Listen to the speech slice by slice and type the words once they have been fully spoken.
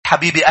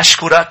حبيبي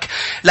أشكرك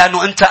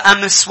لأنه أنت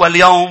أمس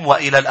واليوم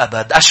وإلى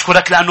الأبد.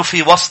 أشكرك لأنه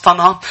في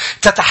وسطنا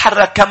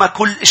تتحرك كما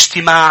كل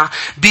اجتماع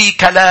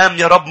بكلام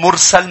يا رب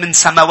مرسل من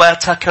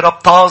سماواتك يا رب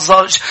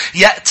طازج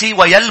يأتي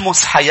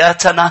ويلمس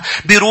حياتنا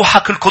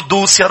بروحك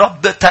القدوس يا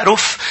رب.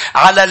 ترف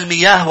على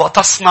المياه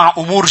وتصنع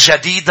أمور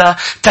جديدة،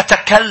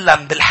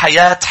 تتكلم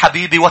بالحياة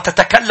حبيبي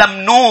وتتكلم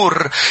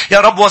نور يا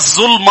رب،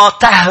 والظلمة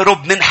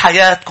تهرب من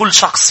حياة كل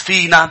شخص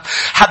فينا.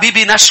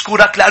 حبيبي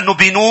نشكرك لأنه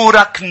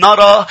بنورك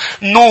نرى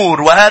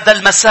نور، وهذا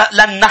المساء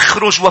لن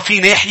نخرج وفي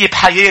ناحية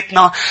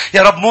بحياتنا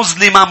يا رب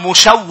مظلمة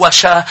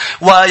مشوشة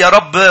ويا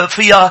رب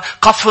فيها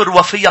قفر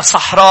وفيها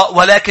صحراء،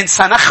 ولكن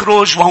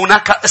سنخرج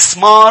وهناك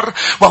إسمار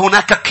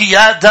وهناك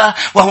قيادة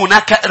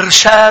وهناك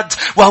إرشاد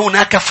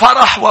وهناك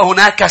فرح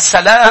وهناك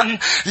سلام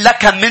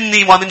لك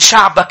مني ومن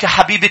شعبك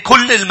حبيبي.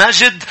 كل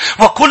المجد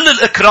وكل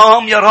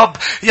الإكرام يا رب،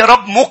 يا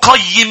رب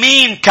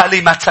مقيمين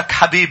كلمتك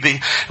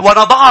حبيبي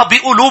ونضعها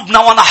بقلوبنا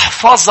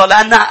ونحفظها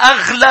لأنها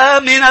أغلى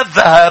من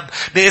الذهب.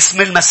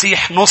 باسم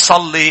المسيح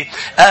نصلي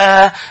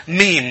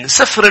آمين.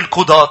 سفر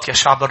القضاة يا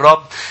شعب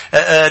الرب،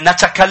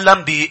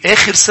 نتكلم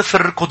بآخر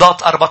سفر القضاة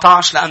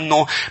 14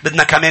 لأنه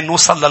بدنا كمان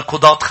نوصل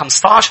للقضاة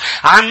 15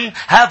 عن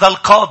هذا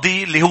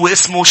القاضي اللي هو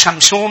اسمه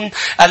شمشون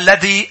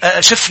الذي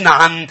شفنا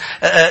عن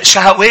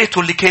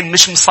شهواته اللي كان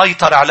مش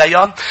مسيطر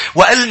عليها.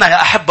 وقلنا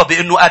يا أحبة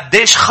بأنه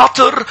قديش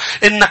خطر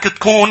إنك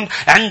تكون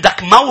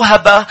عندك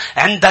موهبة،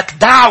 عندك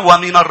دعوة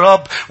من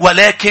الرب،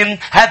 ولكن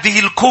هذه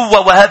القوة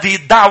وهذه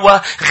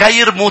الدعوة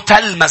غير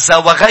متلمذة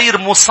وغير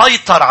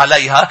مسيطر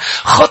عليها.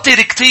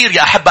 خطر كتير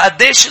يا أحبة.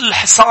 قديش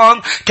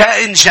الحصان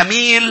كائن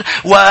جميل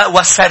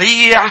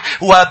وسريع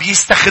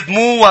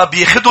وبيستخدموه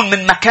وبياخدون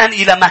من مكان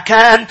إلى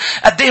مكان،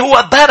 قديه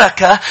هو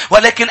بركة،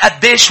 ولكن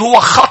قديش هو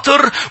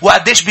خطر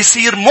وقديش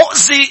بيصير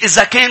مؤذي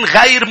إذا كان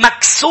غير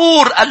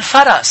مكسور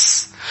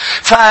الفرس.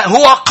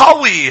 فهو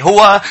قوي،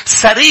 هو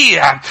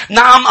سريع.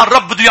 نعم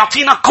الرب بده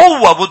يعطينا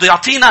قوة، بده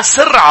يعطينا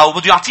سرعة،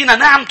 وبده يعطينا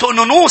نعمته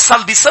أنه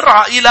نوصل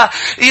بسرعة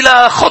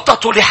إلى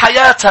خططه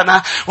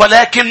لحياتنا،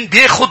 ولكن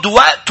بياخد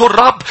وقت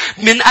الرب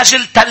من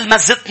أجل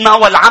تلمذتنا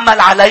والعمل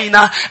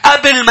علينا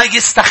قبل ما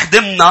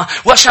يستخدمنا.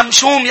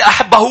 وشمشوم يا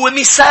أحبة هو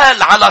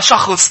مثال على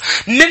شخص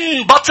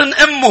من بطن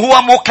أمه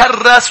هو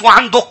مكرس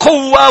وعنده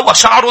قوة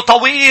وشعره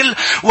طويل،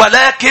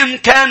 ولكن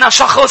كان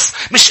شخص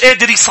مش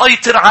قادر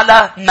يسيطر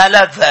على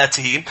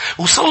ملذاته.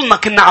 وصلنا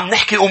كنا عم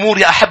نحكي أمور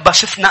يا أحبة.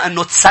 شفنا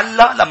أنه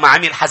تسلى لما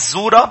عمل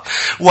حزورة،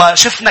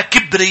 وشفنا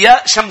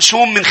كبرياء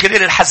شمشوم من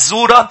خلال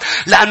الحزورة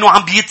لأنه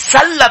عم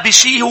بيتسلى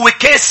بشيء هو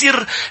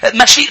كاسر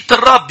مشيئة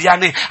الرب،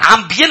 يعني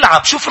عم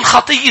بيلعب. شوف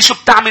الخطية شو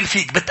بتعمل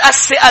فيك،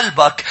 بتقسي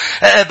قلبك.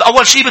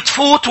 أول شيء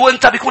بتفوت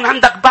وانت بيكون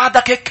عندك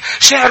بعدك هيك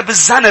شعر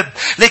بالذنب،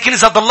 لكن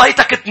إذا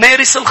ضليتك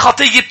تمارس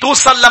الخطية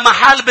بتوصل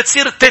لمحل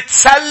بتصير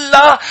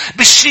تتسلى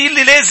بالشيء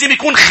اللي لازم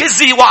يكون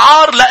خزي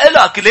وعار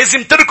لإلك،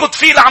 لازم تركض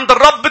فيه لعند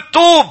الرب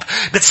التوب.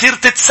 بتصير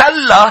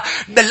تتسلى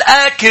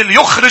بالآكل،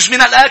 يخرج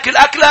من الآكل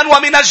أكلا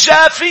ومن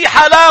الجافي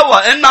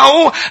حلاوة.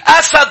 إنه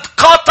أسد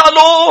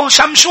قتله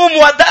شمشوم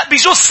ودأ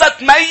بجثة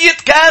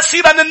ميت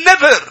كاسرا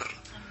النبر.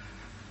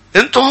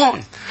 انتوا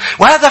هون.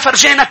 وهذا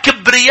فرجينا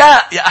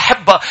كبرياء يا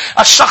أحبة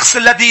الشخص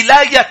الذي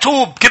لا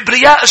يتوب،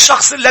 كبرياء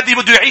الشخص الذي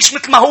بده يعيش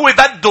مثل ما هو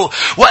بده،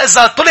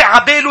 وإذا طلع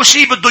عباله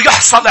شيء بده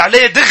يحصل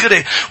عليه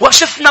دغري.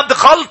 وشفنا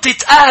بغلطة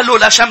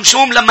أهله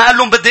لشمشوم لما قال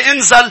لهم بدي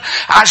انزل،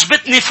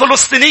 عجبتني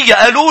فلسطينية،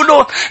 قالوا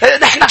له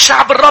نحن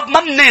شعب الرب ما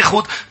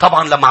بناخد.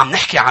 طبعا لما عم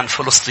نحكي عن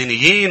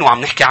فلسطينيين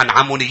وعم نحكي عن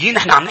عمونيين،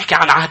 نحن عم نحكي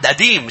عن عهد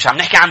قديم، مش عم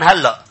نحكي عن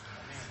هلأ.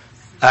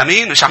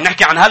 آمين. مش عم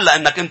نحكي عن هلأ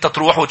انك انت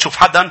تروح وتشوف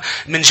حدا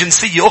من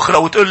جنسية اخرى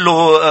وتقول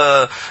له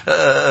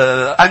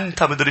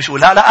انت مدري شو.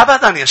 لا لا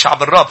ابدا يا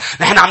شعب الرب.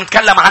 نحن عم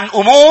نتكلم عن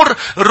امور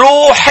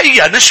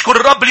روحية. نشكر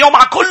الرب اليوم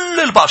على كل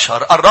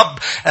البشر. الرب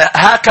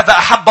هكذا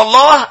احب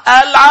الله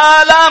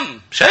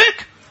العالم.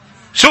 شيك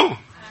شو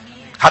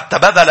حتى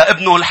بذل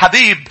ابنه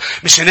الحبيب.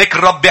 مش هناك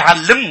الرب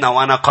يعلمنا،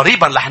 وأنا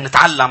قريبا رح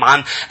نتعلم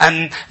عن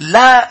أن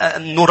لا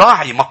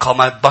نراعي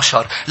مقامات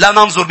بشر، لا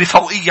ننظر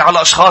بفوقية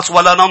على أشخاص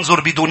ولا ننظر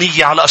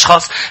بدونية على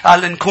أشخاص.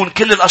 قال نكون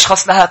كل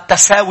الأشخاص لها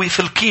التساوي في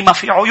القيمة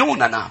في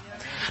عيوننا.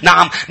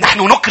 نعم نحن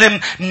نكرم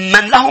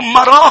من لهم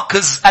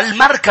مراكز،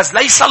 المركز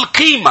ليس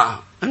القيمة.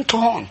 انتوا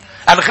هون.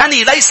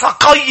 الغني ليس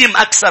قيم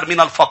أكثر من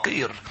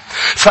الفقير.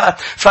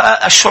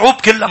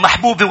 فالشعوب كلها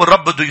محبوبة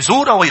والرب بده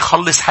يزورها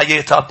ويخلص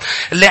حياتها.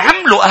 اللي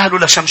عملوا أهله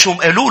لشمشوم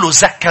قالوا له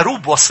ذكروه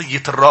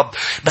بوصية الرب،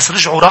 بس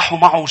رجعوا راحوا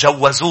معه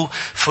جوزوه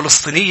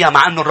فلسطينية،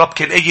 مع أنه الرب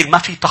كان قايل ما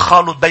في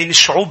تخالط بين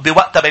الشعوب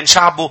بوقتها بين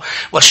شعبه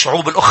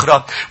والشعوب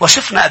الأخرى.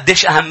 وشفنا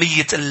قديش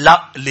أهمية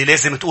اللا اللي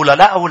لازم تقولها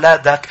لا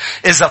أولادك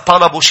إذا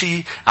طلبوا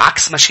شيء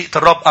عكس مشيئة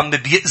الرب أم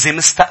بيأذي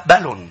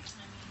مستقبلهم.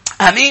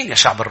 آمين يا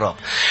شعب الرب.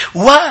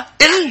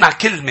 وقلنا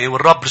كلمة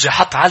والرب رجع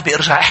حط عالبي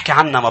ارجع احكي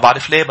عنها، ما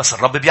بعرف ليه بس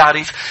الرب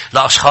بيعرف،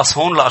 لأشخاص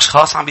هون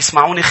لأشخاص عم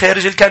بيسمعوني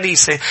خارج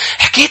الكنيسة.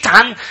 حكيت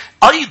عن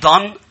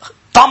أيضا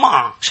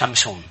طمع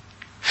شمشون.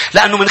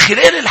 لأنه من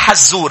خلال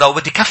الحزورة،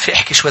 وبدي كفي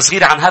احكي شوي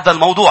صغيرة عن هذا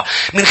الموضوع،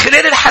 من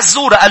خلال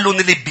الحزورة قال له ان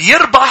اللي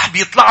بيربح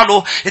بيطلع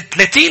له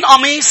 30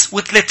 قميص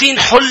و30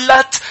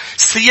 حلة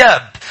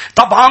ثياب.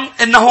 طبعا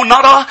انه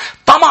نرى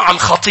طمع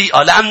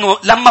الخطيئة، لأنه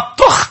لما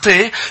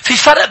بتخطي في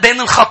فرق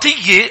بين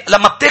الخطية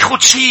لما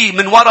بتاخد شيء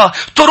من وراء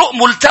طرق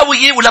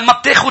ملتوية ولما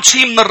بتاخد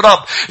شيء من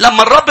الرب.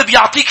 لما الرب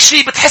بيعطيك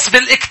شيء بتحس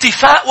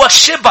بالاكتفاء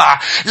والشبع.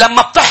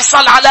 لما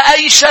بتحصل على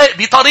أي شيء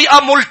بطريقة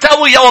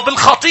ملتوية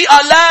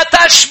وبالخطيئة لا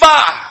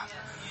تشبع.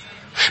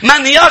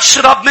 من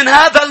يشرب من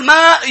هذا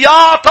الماء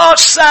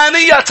يعطش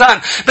ثانية.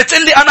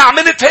 بتقلي أنا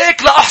عملت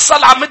هيك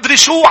لأحصل على مدري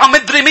شو على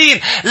مدري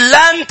مين.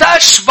 لن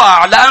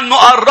تشبع،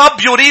 لأنه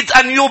الرب يريد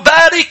أن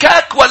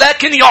يباركك،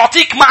 ولكن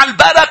يعطيك مع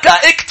البركة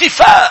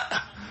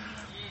اكتفاء.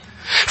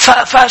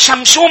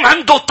 فشمشوم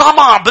عنده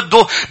طمع،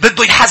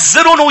 بده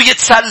يحذرهم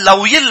ويتسلى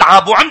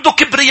ويلعب، وعنده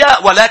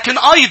كبرياء، ولكن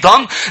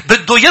أيضا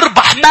بده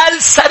يربح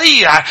مال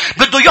سريع.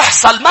 بده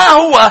يحصل ما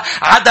هو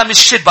عدم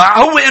الشبع،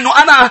 هو إنه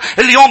أنا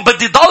اليوم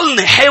بدي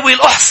ضلني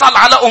حاول أحصل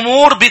على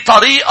أمور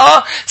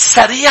بطريقة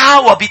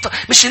سريعة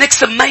مش هيك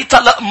سميتها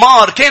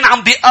القمار. كان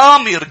عم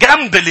بيآمر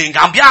جامبلينج،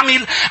 عم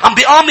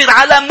بيآمر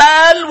على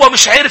مال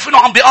ومش عارف إنه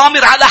عم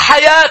بيآمر على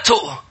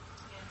حياته.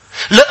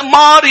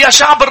 القمار يا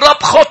شعب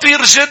الرب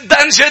خطير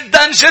جدا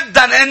جدا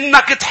جدا.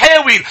 انك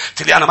تحاول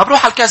تقولي انا ما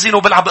بروح على الكازينو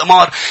وبلعب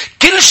قمار.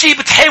 كل شيء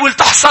بتحاول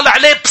تحصل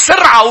عليه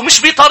بسرعة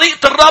ومش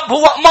بطريقة الرب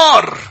هو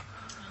قمار.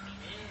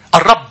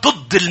 الرب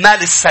ضد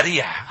المال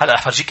السريع. هلا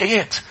افرجيك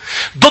ايات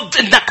ضد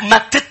انك ما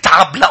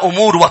تتعب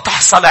لامور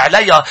وتحصل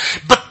عليها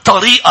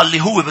بالطريقة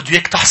اللي هو بده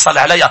اياك تحصل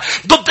عليها.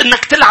 ضد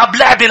انك تلعب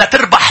لعبة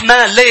لتربح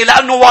مال. ليه؟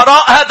 لانه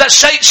وراء هذا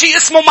الشيء شيء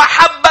اسمه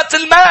محبة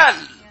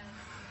المال.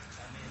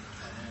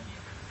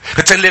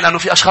 بتقول لي لأنه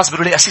في أشخاص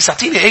بيقولوا لي أسيس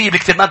أعطيني أي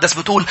بكتير مادس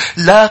بتقول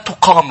لا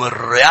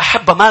تقامر. يا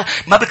أحبة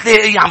ما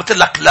بتلاقي أي عم تقول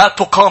لك لا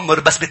تقامر،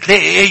 بس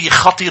بتلاقي أي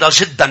خطيرة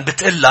جدا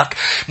بتقول لك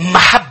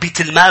محبة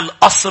المال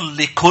أصل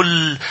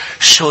لكل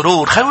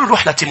شرور. خلينا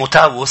نروح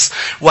لتيموتاوس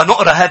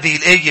ونقرأ هذه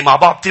الآية مع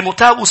بعض.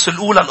 تيموتاوس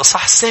الأولى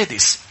الإصحاح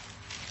 6.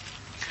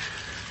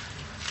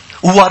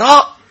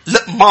 وراء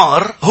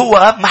القمار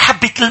هو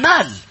محبة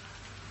المال.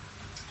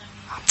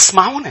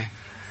 تسمعوني؟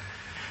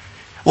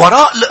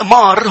 وراء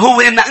القمار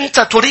هو إن أنت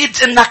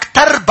تريد إنك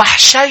تربح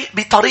شيء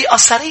بطريقة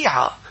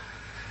سريعة.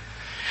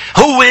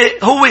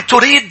 هو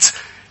تريد،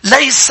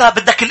 ليس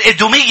بدك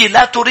الإدومية،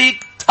 لا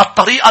تريد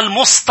الطريقة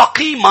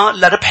المستقيمة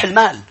لربح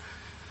المال.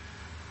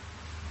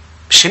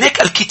 مش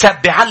هيك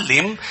الكتاب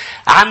بيعلم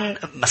عن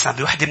مثلا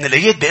بوحدة من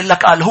الآيات بيقول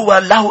لك قال هو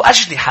له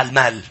أجنحة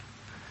المال.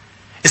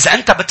 إذا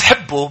أنت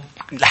بتحبه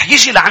رح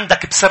يجي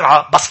لعندك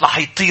بسرعة، بس رح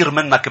يطير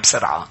منك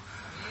بسرعة.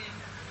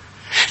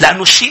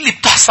 لأنه الشيء اللي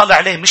بتحصل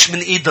عليه مش من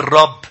إيد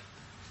الرب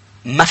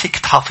ما فيك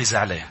تحافظ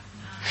عليه.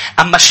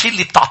 أما الشيء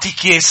اللي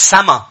بتعطيك إياه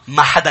السما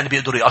ما حدا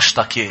بيقدر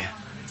يقشطك إياه.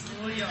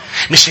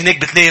 مش هناك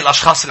بتلاقي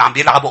الأشخاص اللي عم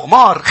بيلعبوا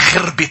قمار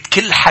خربت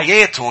كل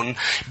حياتهم.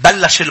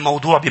 بلش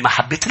الموضوع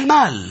بمحبة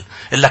المال.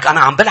 يقول لك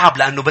أنا عم بلعب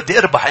لأنه بدي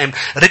أربح.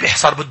 ربح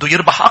صار بده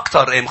يربح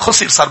أكتر.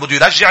 خسر صار بده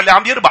يرجع اللي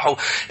عم يربحه.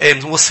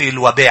 وصل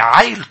وباع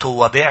عائلته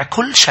وباع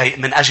كل شيء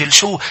من أجل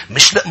شو؟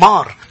 مش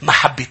القمار،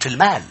 محبة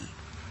المال.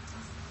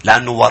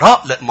 لأنه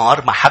وراء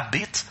القمار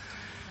محبة.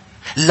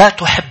 لا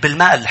تحب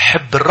المال،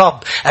 حب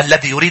الرب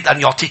الذي يريد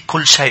أن يعطيك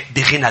كل شيء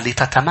بغنى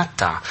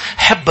لتتمتع.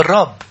 حب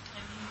الرب.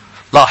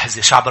 لاحظ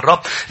يا شعب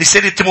الرب،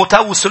 رسالة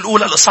تيموتاوس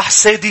الأولى الإصحاح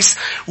 6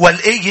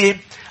 والآية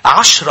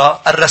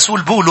 10.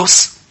 الرسول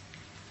بولس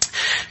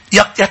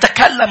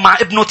يتكلم مع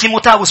ابنه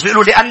تيموتاوس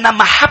بيقوله لأن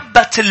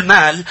محبة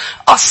المال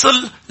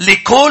أصل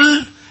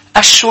لكل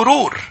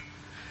الشرور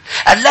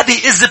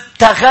الذي إذ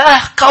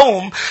ابتغاه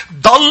قوم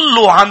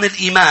ضلوا عن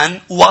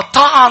الإيمان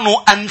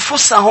وطعنوا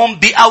أنفسهم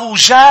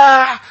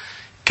بأوجاع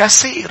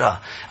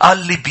كثيرة. قال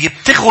اللي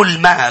بيبتغوا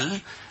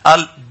المال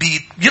قال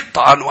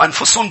بيطعنوا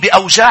أنفسهم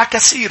بأوجاع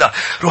كثيرة.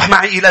 روح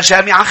معي إلى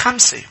جامعة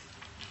 5.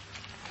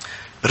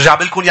 برجع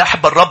بلكم يا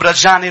أحب الرب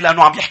رجعني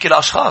لأنه عم يحكي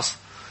لأشخاص.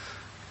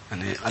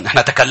 يعني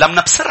نحن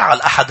تكلمنا بسرعة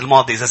الأحد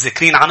الماضي إذا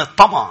ذكرين عن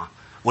الطمع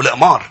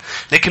والإقمار.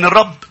 لكن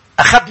الرب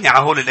أخذني على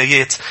هول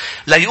الآيات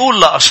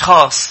ليقول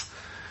لأشخاص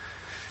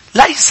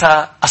ليس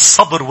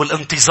الصبر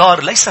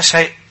والانتظار ليس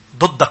شيء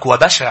ضدك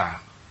وبشع.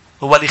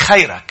 هو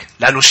لخيرك.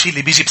 لأنه الشيء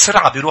اللي بيجي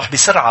بسرعة بيروح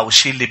بسرعة،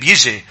 والشيء اللي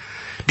بيجي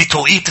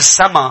بتوقيت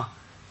السماء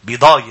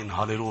بيضاين.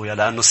 هاليلويا.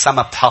 لأنه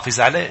السماء بتحافظ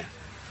عليه.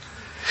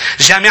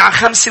 جامعة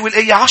 5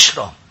 والآية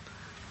 10.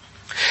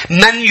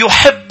 من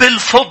يحب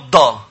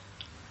الفضة.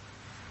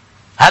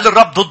 هل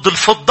الرب ضد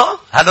الفضة؟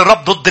 هل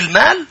الرب ضد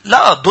المال؟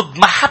 لا، ضد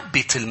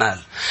محبة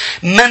المال.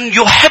 من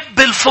يحب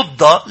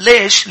الفضة.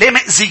 ليش؟ ليه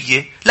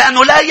مأزية؟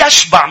 لأنه لا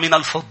يشبع من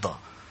الفضة.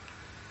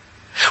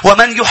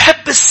 ومن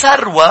يحب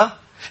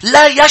الثروة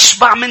لا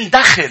يشبع من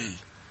دخل.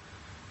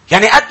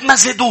 يعني قد ما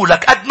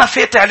زدولك قد ما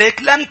فات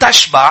عليك لن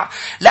تشبع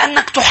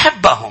لأنك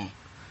تحبهم.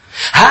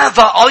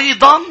 هذا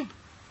أيضا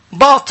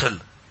باطل.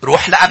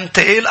 روح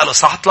لأمثال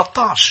الإصحاح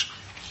 13.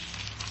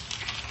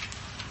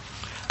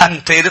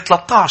 أمثال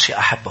 13 يا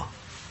أحبة.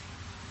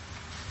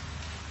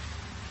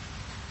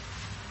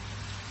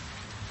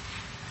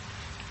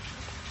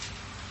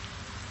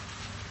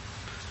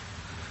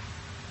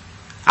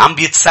 عم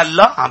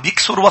بيتسلى، عم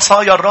بيكسر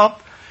وصايا الرب،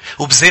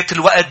 وبذات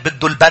الوقت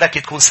بده البركة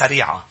تكون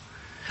سريعة.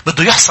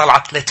 بده يحصل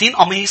على 30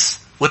 قميص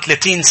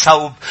و30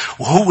 ثوب،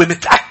 وهو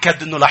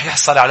متأكد انه رح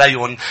يحصل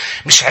عليهم.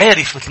 مش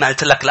عارف، مثل ما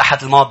قلت لك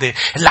الأحد الماضي،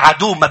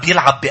 العدو ما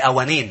بيلعب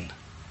بقوانين.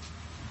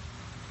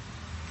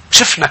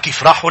 شفنا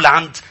كيف راحوا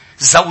لعند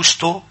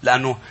زوجته،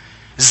 لأنه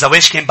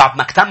الزواج كان بعد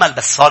ما اكتمل،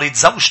 بس صارت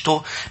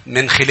زوجته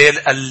من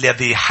خلال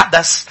الذي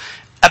حدث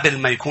قبل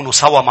ما يكونوا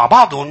سوا مع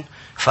بعضهم.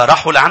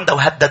 فراحوا لعنده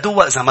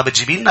وهددوها: إذا ما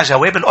بتجيبي لنا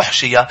جواب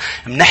الأحشية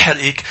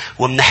منحرقك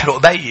ومنحرق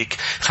بيك.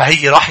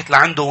 فهي راحت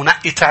لعنده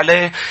ونقت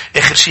عليه.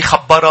 آخر شيء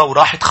خبرها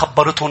وراحت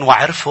خبرتهم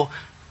وعرفوا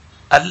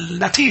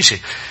النتيجة.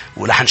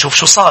 ورح نشوف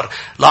شو صار.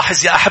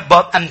 لاحظ يا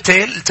أحبة،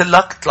 أمثال قلت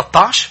لك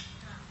 13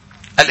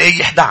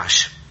 الآية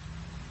 11: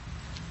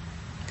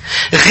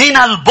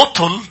 غنى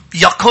البطل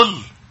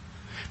يقل.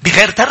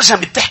 بغير ترجمة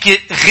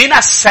بتحكي غنى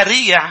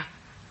السريع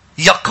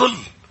يقل.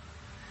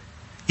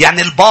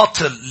 يعني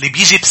الباطل اللي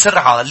بيجي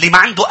بسرعة، اللي ما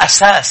عنده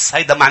أساس،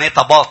 هيدا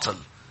معناتها باطل.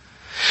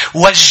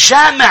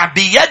 والجامع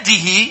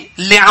بيده،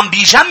 اللي عم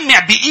بيجمع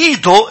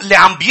بإيده، اللي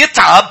عم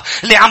بيتعب،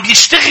 اللي عم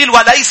بيشتغل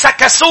وليس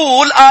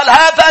كسول، قال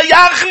هذا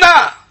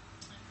يغنى.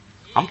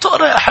 عم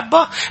تقرأ يا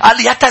أحبة؟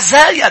 قال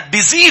يتزايد،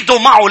 بيزيدوا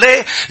معه.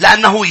 ليه؟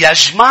 لأنه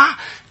يجمع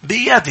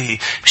بيده.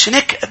 مش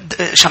هيك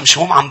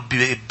شمشون عم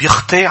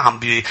بيخطي، عم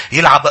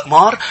بيلعب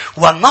قمار.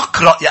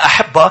 ونقرأ يا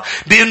أحبة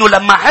بأنه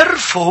لما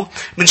عرفوا،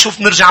 منشوف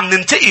نرجع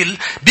مننتقل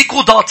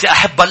بقضات يا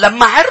أحبة،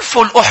 لما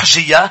عرفوا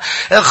الأحجية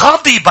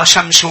غضب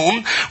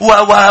شمشون.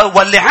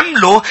 واللي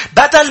عمله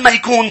بدل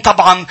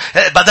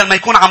ما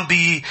يكون عم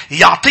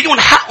بيعطيهم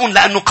حقهم،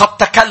 لأنه قد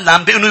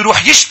تكلم بأنه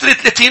يروح يشتري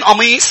 30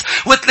 قميص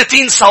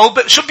و30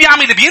 ثوب، شو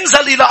بيعمل؟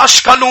 بينزل إلى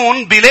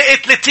أشكالون، بيلاقي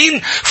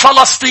 30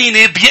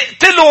 فلسطيني،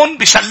 بيقتلون،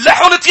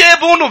 بيشلحون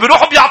ثيابهم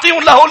وبيروحوا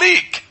بيعطيهم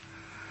لهوليك.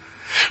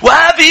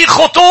 وهذه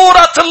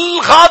خطورة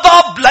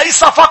الغضب،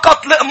 ليس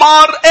فقط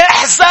القمار.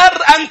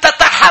 احذر أن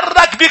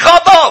تتحرك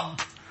بغضب،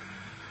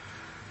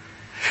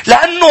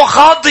 لأنه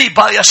غاضب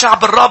يا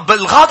شعب الرب.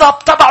 الغضب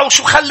تبعه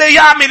شو خليه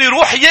يعمل؟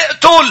 يروح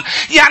يقتل.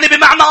 يعني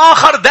بمعنى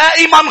آخر،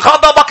 دائما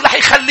غضبك رح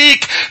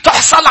يخليك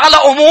تحصل على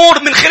أمور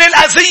من خلال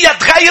أذية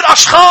غير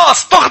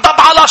أشخاص.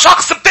 تغضب على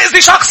شخص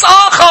بتأذي شخص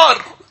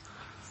آخر.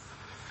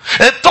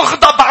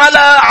 بتغضب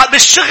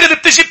بالشغل،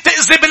 بتجي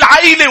بتأذي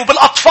بالعائلة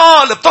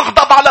وبالأطفال.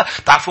 بتغضب على،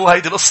 تعرفوا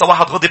هيدي القصة،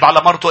 واحد غضب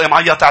على مرته، قام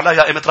عيط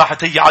عليها، قامت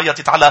راحت هي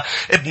عيطت على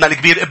ابنها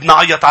الكبير، ابنها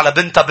عيط على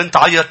بنتها، بنت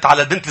عيط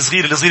على البنت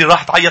الصغيرة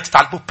راحت عيطت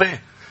على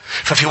البوبيه.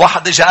 ففي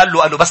واحد اجى قال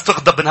له بس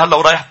تغضب من هلا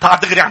ورايح تعال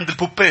دغري عند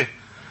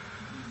البوبيه.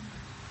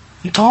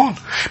 انت هون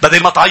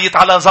بدل ما تعيط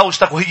على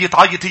زوجتك وهي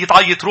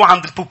تعيط روح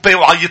عند البوبيه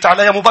وعيط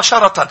عليها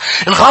مباشرة.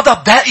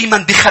 الغضب دائما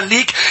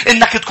بيخليك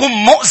انك تكون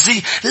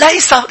مؤذي.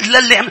 ليس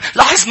للي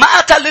لاحظ، ما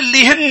قتل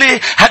اللي هن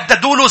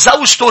هددوا له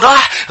زوجته،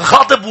 راح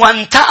غضب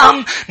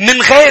وانتقم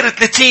من غير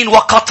 30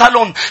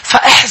 وقتلهم.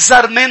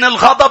 فاحذر من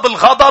الغضب.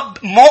 الغضب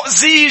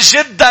مؤذي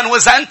جدا.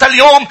 واذا انت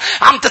اليوم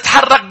عم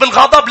تتحرك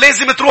بالغضب،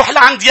 لازم تروح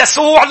لعند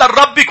يسوع،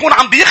 للرب يكون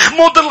عم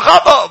بيخمد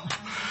الغضب.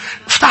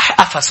 افتح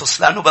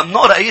أفسس، لأنه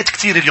بنقرأ آيات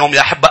كتير اليوم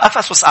يا أحبة.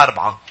 أفسس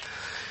 4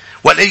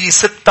 والآية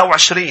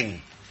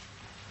 26.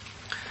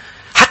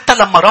 حتى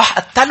لما راح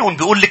قتلهم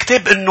بيقول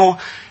الكتاب إنه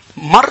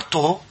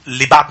مرته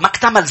اللي بعد ما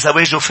اكتمل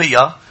زواجه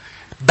فيها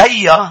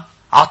بيا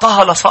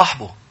عطاها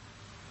لصاحبه.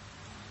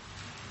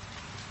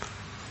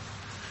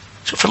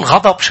 شوف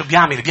الغضب شو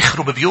بيعمل،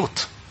 بيخرب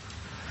بيوت.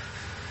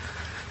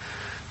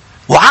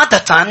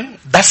 وعادة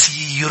بس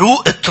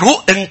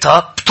تروق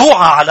انت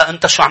بتوعى على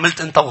انت شو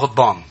عملت انت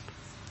وغضبان.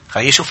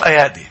 خلينا نشوف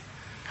ايادي.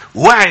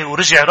 وعي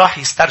ورجع راح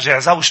يسترجع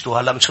زوجته.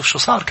 هلا بنشوف شو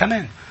صار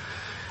كمان.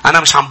 انا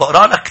مش عم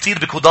بقرا لك كتير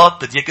بكودات،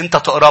 بديك انت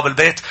تقرا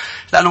بالبيت،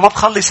 لانه ما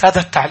بخلص هذا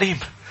التعليم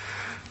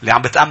اللي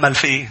عم بتامل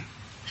فيه.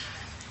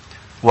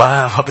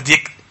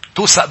 وبديك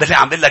توثق باللي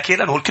عم بقول لك اياه،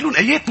 لانه كلهم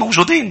ايات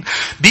موجودين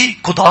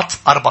بكودات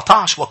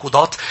 14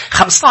 وكودات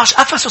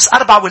 15. افسس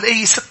 4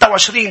 والايه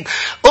 26: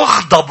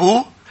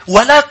 اغضبوا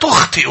ولا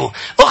تخطئوا.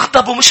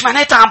 اغضبوا مش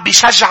معناتها عم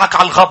بيشجعك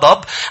على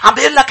الغضب، عم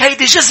بيقول لك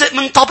هيدي جزء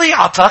من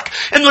طبيعتك،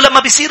 انه لما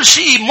بيصير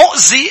شيء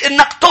مؤذي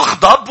انك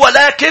تغضب.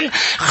 ولكن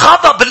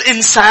غضب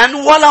الانسان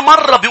ولا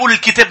مرة بيقول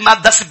الكتاب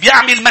المقدس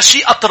بيعمل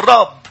مشيئة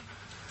الرب.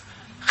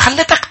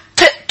 خلتك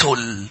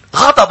تقتل.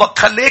 غضبك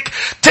خليك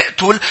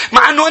تقتل،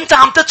 مع انه انت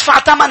عم تدفع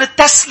ثمن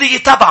التسلية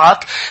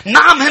تبعك.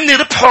 نعم هن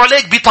ربحوا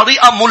عليك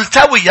بطريقة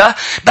ملتوية،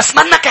 بس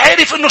منك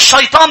عارف انه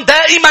الشيطان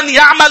دائما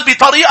يعمل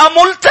بطريقة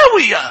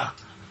ملتوية.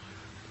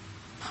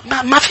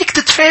 ما فيك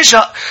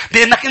تتفاجأ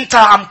بأنك أنت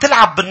عم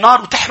تلعب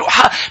بالنار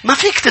وتحرق. ما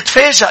فيك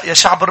تتفاجأ يا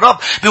شعب الرب.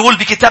 بيقول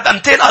بكتاب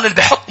أمثال، قال اللي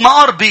بيحط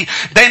نار بين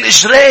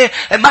إجريه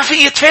ما في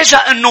يتفاجأ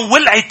أنه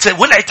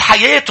ولعت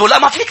حياته. لا،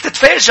 ما فيك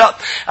تتفاجأ.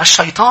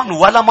 الشيطان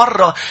ولا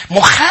مرة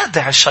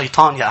مخادع.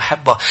 الشيطان يا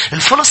أحبة،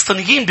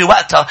 الفلسطينيين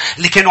بوقتها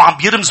اللي كانوا عم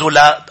بيرمزوا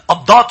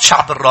لأضداد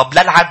شعب الرب،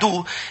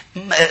 للعدو،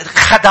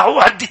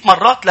 خدعوه عدة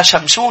مرات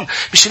لشمشون.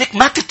 مش هيك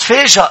ما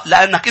تتفاجأ،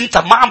 لأنك أنت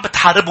ما عم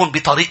بتحاربهم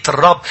بطريقة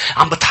الرب،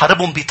 عم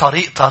بتحاربهم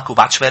بطريقتك.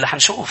 وبعد شوي رح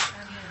نشوف.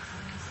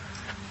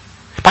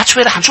 بعد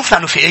شوي رح نشوف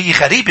لأنه في آية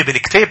غريبة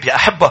بالكتاب يا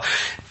أحبة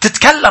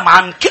تتكلم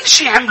عن كل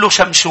شيء عمله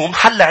شمشوم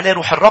حل عليه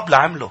روح الرب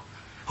لعمله.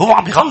 هو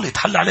عم يغلط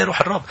حل عليه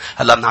روح الرب.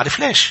 هلأ بنعرف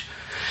ليش.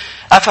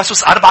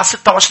 أفسس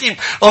 4:26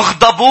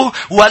 اغضبوا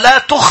ولا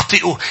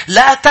تخطئوا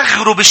لا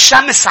تغرب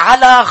الشمس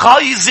على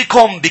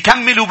غيظكم.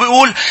 بكمل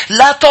وبيقول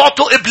لا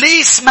تعطوا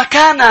إبليس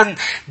مكانا.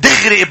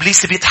 دغري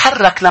إبليس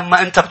بيتحرك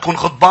لما أنت بتكون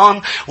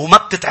غضبان وما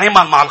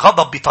بتتعامل مع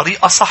الغضب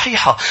بطريقة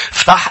صحيحة.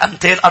 افتح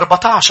أمثال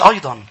 14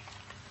 أيضا.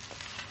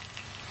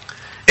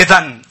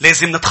 إذن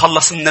لازم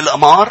نتخلص من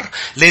القمار.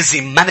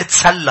 لازم ما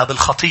نتسلى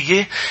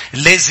بالخطية.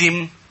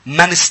 لازم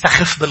ما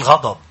نستخف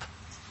بالغضب.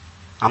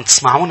 عم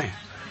تسمعوني؟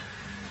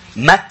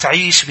 ما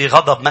تعيش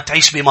بغضب. ما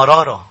تعيش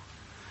بمرارة.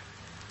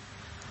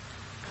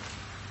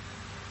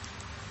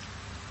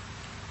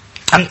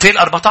 أمثال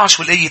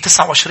 14 والآية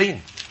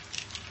 29.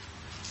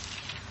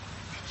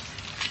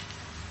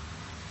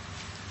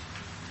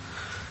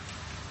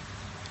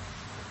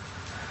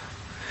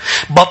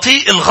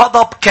 بطيء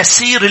الغضب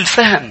كثير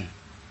الفهم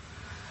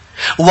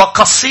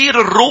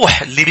وقصير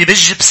الروح اللي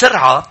بيبج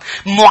بسرعة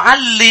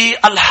معلي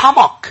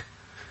الحمق.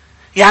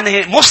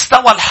 يعني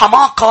مستوى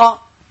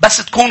الحماقة بس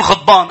تكون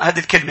غضبان. هذه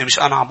الكلمة مش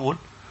أنا عم بقول.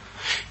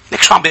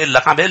 ليك شو عم بيقول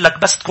لك؟ عم بيقول لك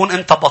بس تكون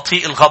أنت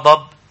بطيء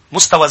الغضب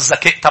مستوى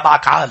الذكاء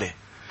تبعك عالي.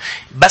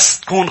 بس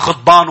تكون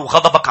غضبان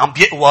وغضبك عم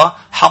بيقوى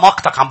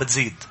حماقتك عم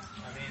بتزيد.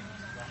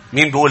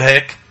 مين بيقول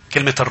هيك؟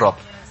 كلمة الرب.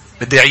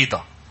 بدي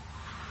أعيدها.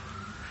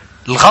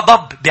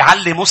 الغضب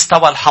بيعلي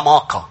مستوى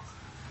الحماقة.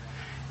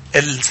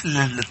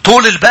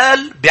 طول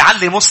البال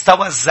بيعلي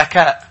مستوى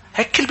الذكاء.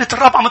 هيك كلمة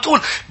الرب عم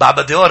تقول. بعد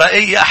بدي أقرأ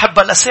آية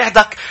أحبة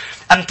لساعدك.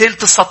 أمثال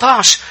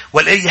 19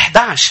 والآية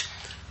 11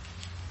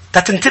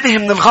 تنتبه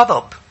من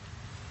الغضب.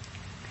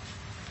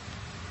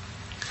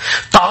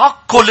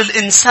 تعقل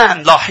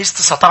الإنسان. لاحظ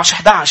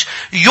 19-11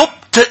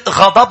 يبطئ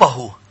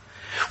غضبه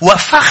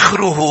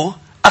وفخره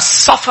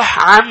الصفح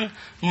عن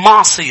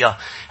معصية.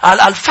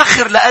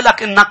 الفخر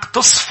لك إنك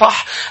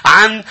تصفح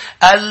عن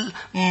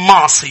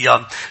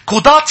المعصية.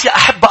 قضاة يا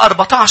أحبة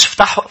 14.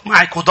 افتحوا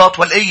معي قضاة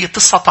والآية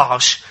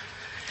 19.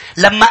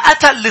 لما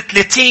قتل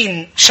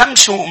 30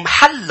 شمشوم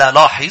حل.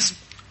 لاحظ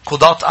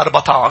قضاة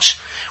 14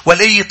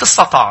 والآية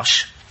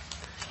 19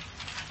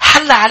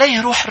 حل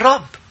عليه روح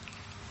الرب.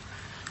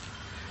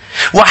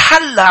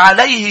 وحل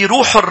عليه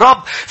روح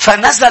الرب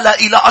فنزل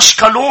إلى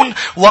أشكلون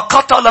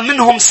وقتل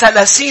منهم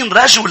 30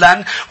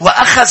 رجلا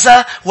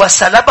وأخذ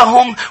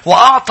وسلبهم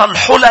وأعطى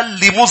الحلل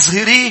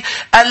لمظهري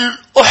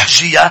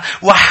الأحجية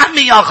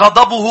وحمي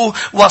غضبه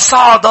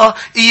وصعد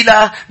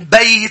إلى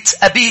بيت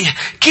أبيه.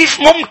 كيف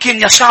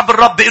ممكن يا شعب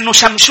الرب إنه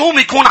شمشوم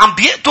يكون عم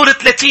بيقتل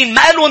 30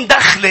 ما لهم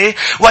دخله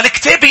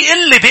والكتاب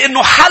يقول لي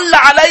بإنه حل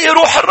عليه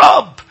روح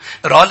الرب؟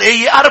 رأى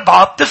الآية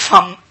 4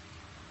 بتفهم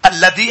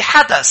الذي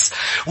حدث.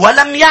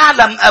 ولم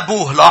يعلم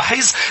أبوه.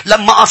 لاحظ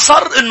لما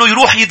أصر أنه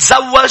يروح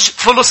يتزوج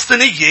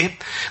فلسطينية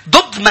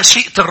ضد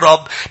مشيئة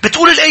الرب.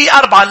 بتقول الآية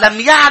 4 لم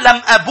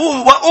يعلم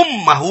أبوه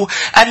وأمه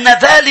أن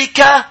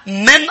ذلك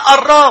من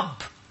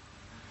الرب.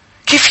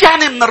 كيف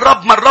يعني من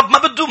الرب؟ ما الرب ما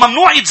بده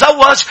ممنوع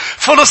يتزوج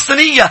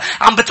فلسطينية.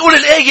 عم بتقول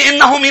الآية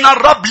إنه من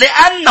الرب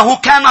لأنه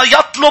كان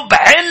يطلب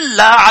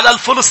علة على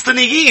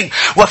الفلسطينيين.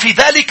 وفي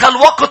ذلك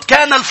الوقت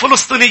كان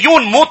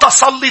الفلسطينيون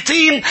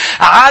متسلطين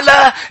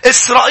على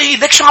إسرائيل.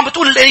 ليك شو عم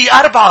بتقول الآية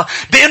 4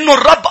 بأنه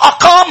الرب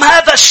أقام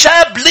هذا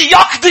الشاب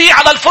ليقضي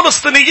على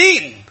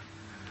الفلسطينيين.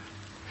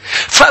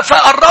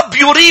 فالرب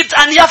يريد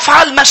أن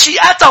يفعل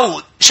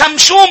مشيئته.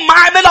 شمشوم ما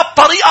عملها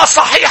بطريقة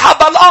صحيحة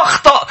بل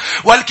أخطأ.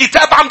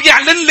 والكتاب عم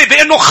بيعلن لي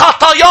بأنه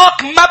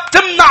خطاياك ما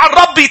بتمنع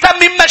الرب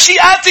يتمم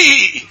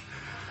مشيئته.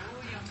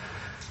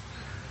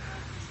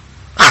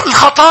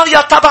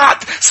 الخطايا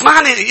تبعت.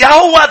 اسمعني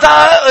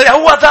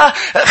يهوذا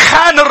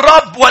خان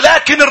الرب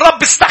ولكن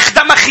الرب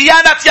استخدم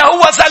خيانة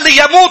يهوذا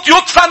ليموت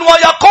يدفن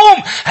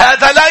ويقوم.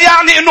 هذا لا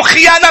يعني أنه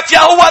خيانة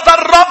يهوذا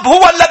الرب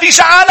هو الذي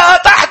جعلها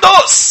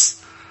تحدث.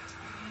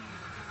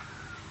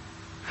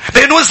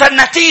 لأنه إذا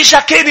النتيجة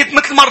كانت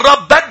مثل ما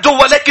الرب بده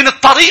ولكن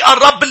الطريقة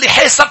الرب اللي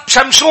حاسب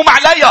شمشوم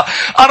عليها.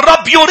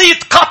 الرب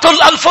يريد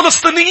قتل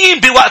الفلسطينيين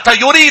بوقتها.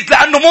 يريد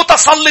لأنه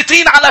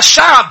متسلطين على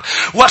الشعب.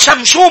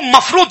 وشمشوم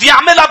مفروض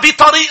يعملها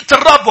بطريقة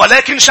الرب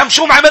ولكن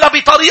شمشوم عملها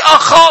بطريقة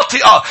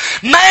خاطئة.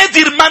 ما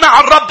قدر منع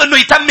الرب أنه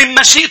يتمم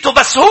مشيئته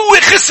بس هو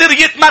خسر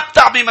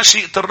يتمتع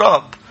بمشيئة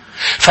الرب.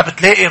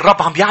 فبتلاقي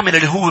الرب عم يعمل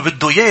اللي هو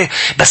بده اياه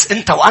بس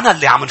انت وانا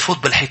اللي عم نفوت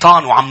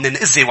بالحيطان وعم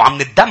ننأذي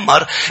وعم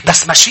نتدمر.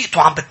 بس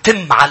مشيئته عم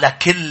بتتم على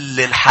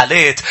كل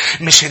الحالات.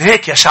 مشان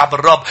هيك يا شعب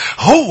الرب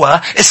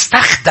هو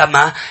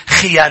استخدم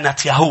خيانة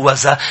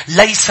يهوذا.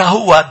 ليس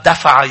هو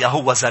دفع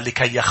يهوذا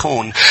لكي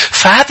يخون.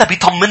 فهذا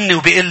بيطمني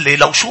وبيقول لي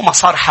لو شو ما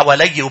صار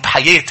حوالي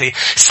وبحياتي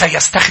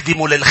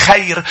سيستخدمه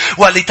للخير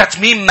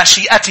ولتتميم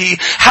مشيئتي.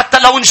 حتى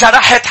لو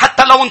انجرحت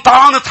حتى لو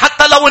انطعنت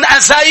حتى لو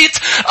انأذيت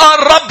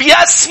الرب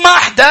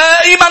يسمح دائما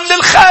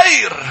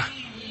للخير.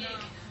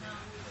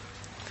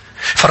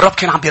 فالرب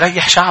كان عم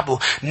بيريح شعبه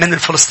من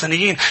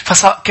الفلسطينيين.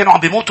 فكانوا عم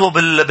بيموتوا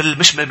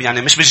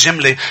مش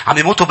بالجملة، عم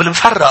بيموتوا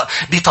بالمفرق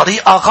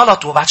بطريقة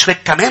غلط. وبعد شوي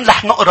كمان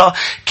رح نقرأ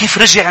كيف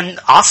رجع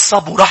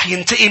عصب وراح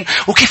ينتقم،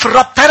 وكيف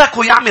الرب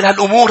تركه يعمل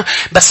هالأمور،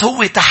 بس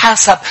هو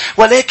تحاسب.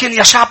 ولكن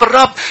يا شعب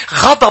الرب،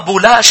 غضبه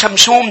لا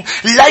شمشون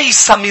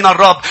ليس من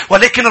الرب،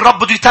 ولكن الرب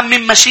بده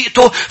يتمم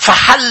مشيئته،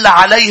 فحل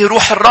عليه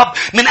روح الرب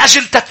من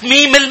أجل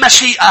تتميم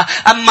المشيئة.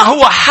 أما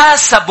هو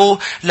حاسبه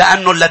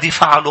لأنه الذي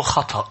فعله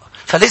خطأ.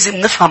 فلازم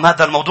نفهم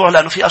هذا الموضوع،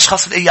 لأنه في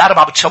أشخاص الآية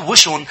 4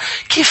 بتشوشون.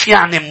 كيف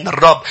يعني من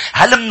الرب؟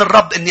 هل من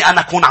الرب إني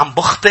أنا أكون عم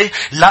بخطئ؟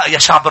 لا يا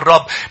شعب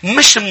الرب،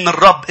 مش من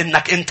الرب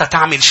إنك أنت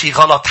تعمل شيء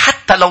غلط.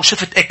 حتى لو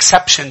شفت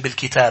إكسبشن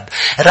بالكتاب،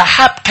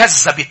 رحاب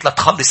كذبت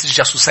لتخلص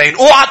الجاسوسين.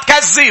 اوعى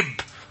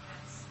تكذب.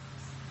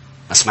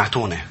 ما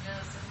سمعتوني؟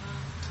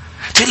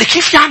 تقول لي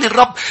كيف يعني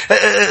الرب؟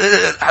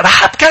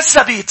 رحاب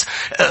كذبت.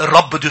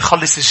 الرب بده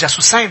يخلص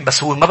الجاسوسين،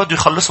 بس هو ما بده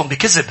يخلصهم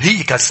بكذب،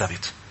 هي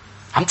كذبت.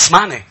 عم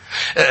تسمعني؟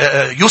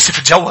 يوسف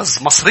تجوز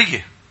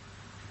مصرية.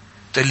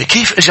 تقول لي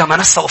كيف اجا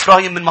منسى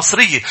وإفرايم من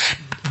مصرية؟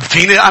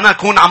 فيني أنا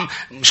أكون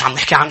مش عم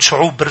نحكي عن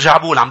شعوب، برجع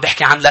بقول عم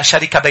بحكي عن لا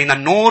شركة بين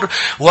النور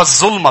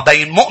والظلمة،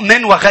 بين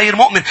مؤمن وغير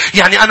مؤمن.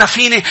 يعني أنا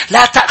فيني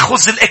لا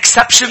تأخذ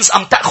الإكسبشنز،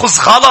 أم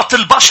تأخذ غلط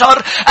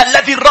البشر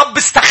الذي الرب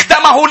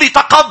استخدمه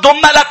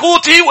لتقدم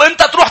ملكوتي،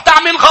 وإنت تروح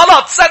تعمل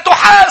غلط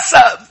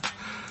ستحاسب.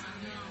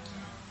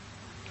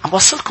 عم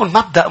بوصلكم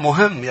مبدأ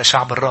مهم يا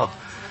شعب الرب.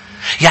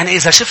 يعني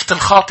إذا شفت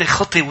الخاطئ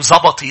خطي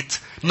وزبطت،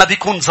 ما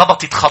بيكون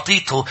زبطت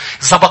خطيته،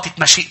 زبطت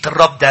مشيئة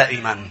الرب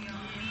دائما.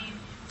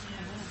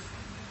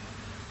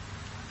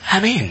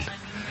 أمين.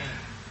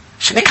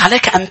 شنك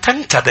عليك أن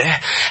تنتبه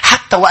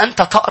حتى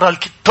وأنت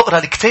تقرأ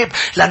الكتاب،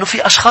 لأنه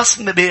في أشخاص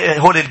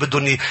هول اللي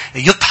بدهم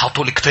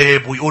يضحطوا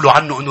الكتاب ويقولوا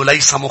عنه أنه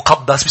ليس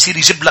مقدس. بيصير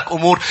يجيب لك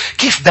أمور،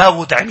 كيف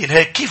داود عمل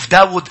هيك، كيف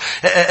داود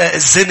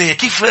الزنا،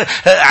 كيف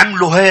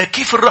عملوا هيك،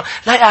 كيف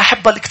لا يا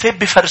أحبة، الكتاب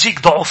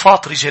بيفرجيك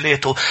ضعفات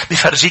رجالاته،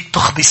 بيفرجيك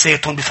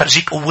تخبيساتهم،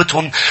 بيفرجيك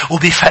قوتهم،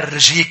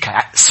 وبيفرجيك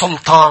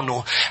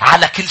سلطانه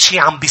على كل شيء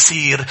عم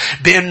بيصير،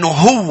 بأنه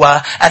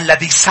هو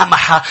الذي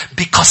سمح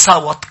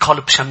بقساوة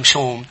قلب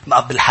شمشون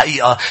بالحقيقة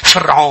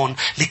فرعون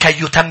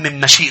لكي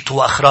يتمم مشيئته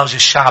وأخراج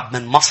الشعب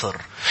من مصر.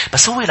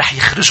 بس هو رح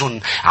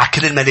يخرجهم على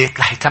كل الميلات،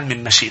 رح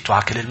يتمم مشيئته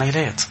على كل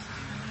الميلات.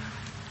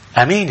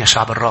 أمين يا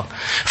شعب الرب.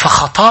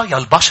 فخطايا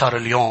البشر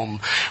اليوم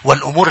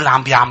والأمور اللي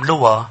عم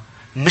بيعملوها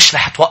مش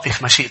رح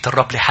توقف مشيئة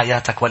الرب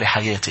لحياتك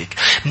ولحياتك.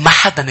 ما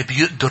حدا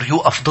بيقدر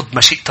يوقف ضد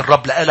مشيئة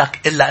الرب لك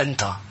إلا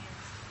أنت.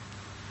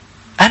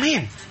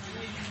 أمين.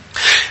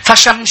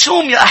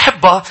 فشمشوم يا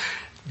أحبة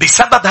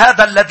بسبب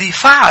هذا الذي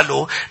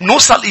فعله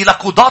نوصل إلى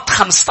قضاة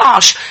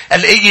 15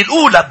 الآية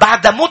الأولى.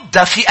 بعد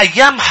مدة في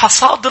أيام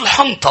حصاد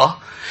الحنطة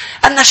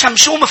أن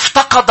شمشوم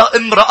افتقد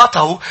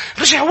امرأته.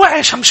 رجع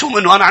وعي شمشوم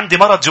أنه أنا عندي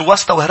مرض،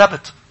 جوزته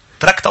وهربت،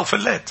 تركته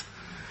وفليت.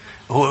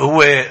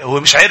 هو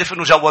مش عارف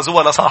أنه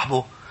جوزوه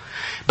لصاحبه،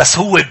 بس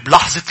هو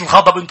بلحظة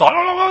الغضب انت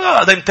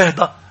قاعدين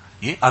تهدى.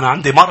 أنا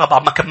عندي مرة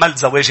بعد ما كملت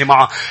زواجي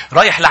معه،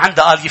 رايح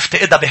لعنده قال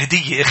يفتقدها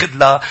بهدية، اخذ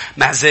لها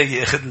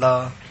معزاية، اخذ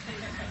لها،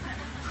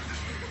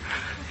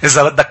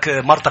 إذا بدك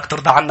مرتك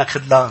ترضى عنك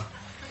خذ لها،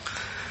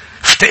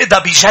 افتقدها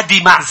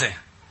بجدي معزة.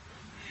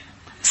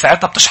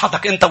 ساعتها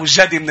بتشحطك انت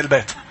والجدي من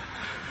البيت.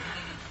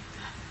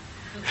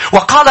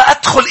 وقال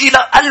أدخل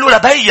إلى، قال له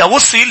لبيا،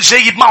 وصل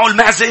جايب معه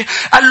المعزة،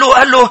 قال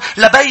له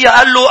لبيا،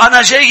 قال له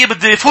أنا جاي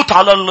بدي فوت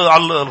على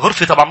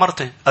الغرفة تبع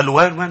مرتي. قال له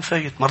وين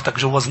فايت؟ مرتك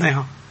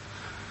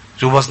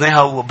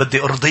جوزناها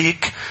وبدي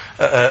أرضيك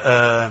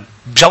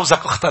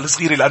بجوزك أختها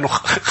الصغيرة، لأنه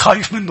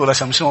خايف منه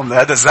لشمشون.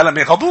 هذا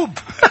الزلمة غضوب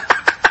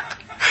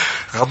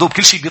غضوب،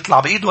 كل شيء بيطلع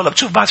بإيده، ولا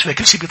بتشوف بعد شوي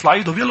كل شيء بيطلع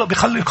إيده بيلا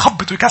بيخلي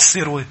يخبط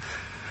ويكسر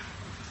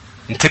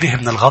انتبه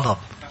من الغضب.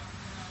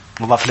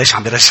 ما بعرف ليش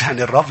عم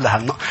بيرجعني الرب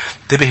لهالنقطة.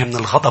 انتبه من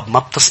الغضب، ما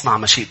بتصنع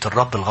مشيئة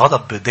الرب.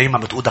 الغضب دايما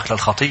بتقودك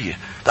للخطية،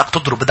 بدك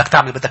تضرب، بدك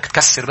تعمل، بدك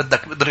تكسر،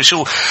 بدك مدري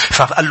شو.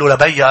 فقال له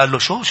لبيا، قال له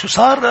شو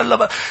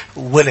صار؟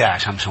 ولع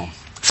شمشون.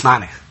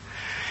 اسمعني،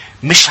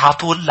 مش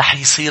عطول رح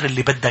يصير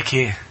اللي بدك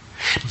اياه،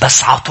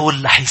 بس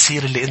عطول رح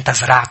يصير اللي انت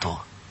زرعته.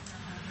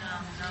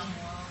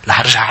 رح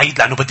ارجع عيد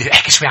لانه بدي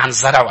احكي شوي عن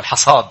الزرع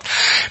والحصاد.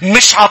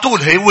 مش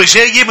عطول هو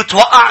جاي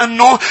متوقع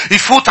انه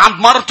يفوت عند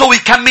مرته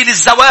ويكمل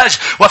الزواج،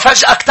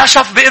 وفجأة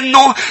اكتشف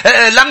بانه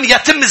لم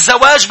يتم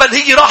الزواج، بل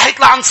هي راحت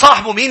لعند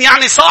صاحبه. مين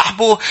يعني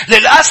صاحبه؟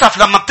 للأسف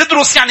لما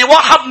بتدرس يعني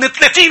واحد من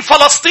 30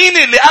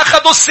 فلسطيني اللي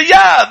اخذوا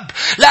الثياب،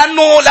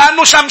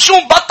 لانه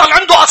شمشون بطل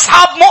عنده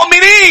اصحاب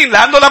مؤمنين.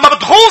 لانه لما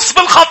بتغوص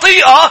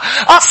بالخطيئة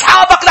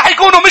اصحابك رح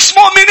يكونوا مش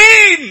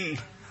مؤمنين.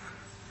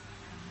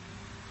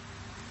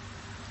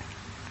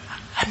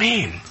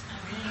 أمين.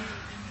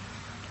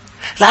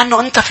 لأنه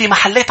أنت في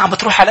محلات عم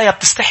بتروح عليها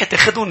بتستحي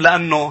تاخدون،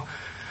 لأنه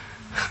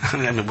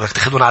يعني بدك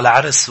تاخدون على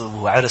عرس،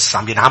 وعرس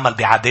عم ينعمل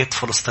بعادات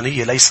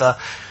فلسطينية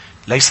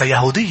ليس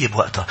يهودية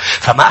بوقتها.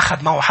 فما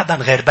أخذ معه حدا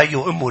غير بي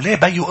وأمه. ليه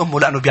بي وأمه؟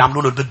 لأنه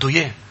بيعملوا له اللي بده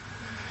إياه.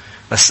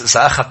 بس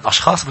إذا أخذ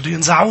أشخاص بده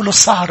ينزعوا له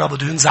السهرة،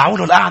 بده ينزعوا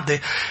له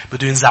القعدة،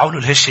 بده ينزعوا له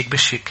الهشك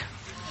بالشك.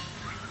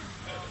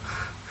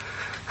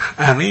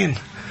 أمين.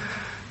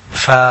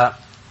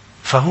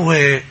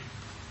 فهو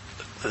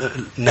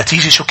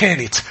النتيجة شو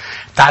كانت؟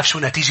 تعرف شو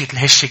نتيجة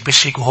الهشك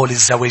بشك وهول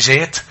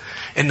الزواجات؟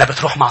 إنها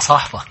بتروح مع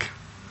صاحبك.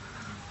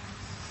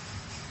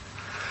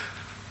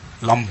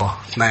 لمبة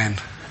 2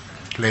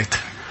 3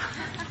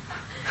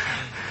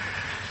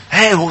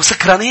 هي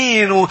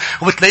وسكرانين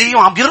وبتلاقيهم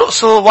عم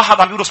بيرقصوا.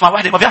 واحد عم بيرقص مع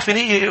واحدة ما بيعرف مين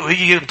هي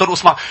وهي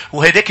بترقص مع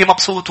وهيداك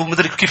مبسوط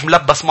ومدري كيف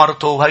ملبس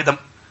مرته وهيدا.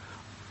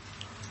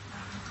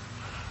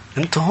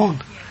 انتوا هون.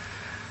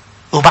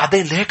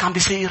 وبعدين ليه هيك عم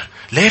بيصير؟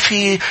 ليه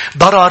في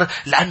ضرر؟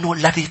 لأنه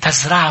الذي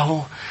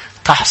تزرعه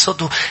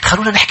تحصده.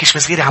 خلونا نحكي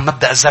شوي صغيرة عن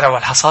مبدأ الزرع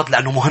والحصاد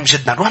لأنه مهم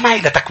جدا. روح معي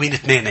إلى تكوين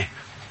 8.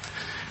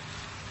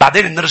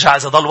 بعدين نرجع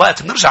إذا ضل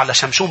وقت نرجع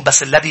لشمشون.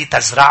 بس الذي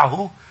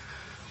تزرعه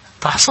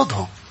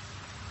تحصده.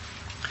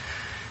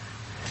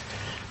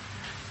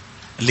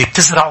 اللي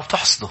بتزرعه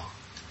تحصده.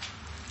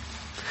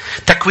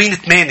 تكوين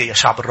 8 يا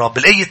شعب الرب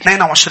الآية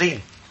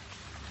 22.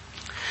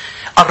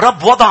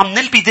 الرب وضع من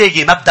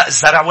البداية مبدأ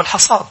الزرع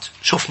والحصاد.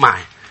 شوف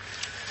معي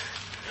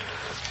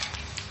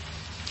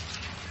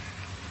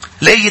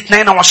الآية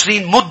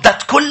 22. مدة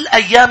كل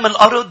أيام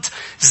الأرض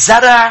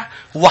زرع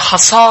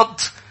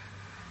وحصاد،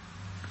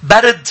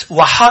 برد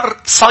وحر،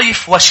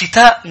 صيف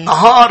وشتاء،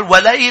 نهار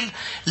وليل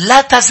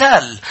لا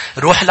تزال.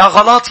 روح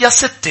لغلاطيا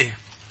 6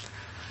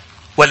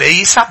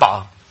 والآية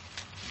 7.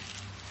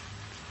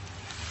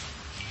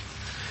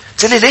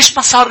 قلت لي ليش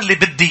ما صار اللي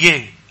بدي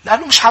اياه؟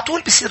 لأنه مش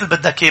عطول بيصير اللي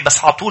بدك اياه،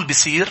 بس عطول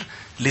بيصير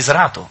اللي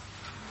زرعته.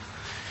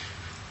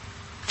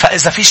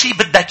 فإذا في شيء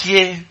بدك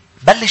اياه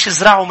بلش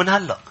ازرعه من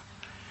هلأ.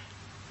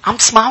 عم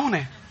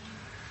تسمعوني؟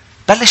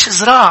 بلش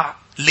ازرع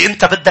اللي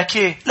انت بدك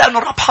اياه، لأنه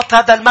الرب حط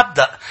هذا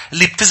المبدأ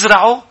اللي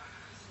بتزرعه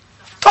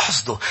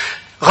تحصده.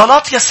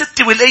 غلاطيا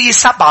 6 والآية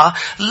 7.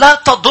 لا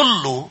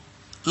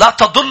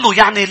تضلوا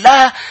يعني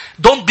لا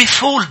don't be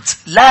fooled.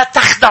 لا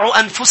تخدعوا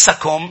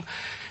أنفسكم.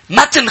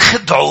 ما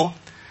تنخدعوا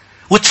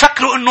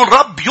وتفكروا انه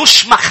الرب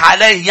يشمخ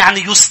عليه، يعني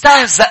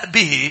يستهزأ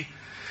به.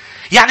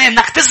 يعني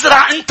انك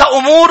تزرع انت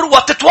امور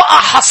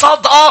وتتوقع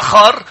حصاد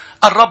اخر.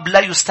 الرب لا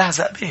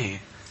يستهزأ به.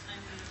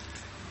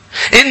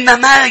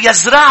 انما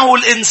يزرعه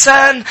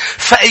الانسان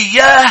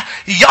فإياه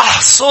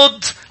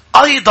يحصد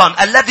أيضا.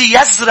 الذي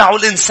يزرع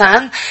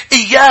الإنسان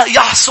إياه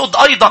يحصد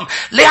أيضا.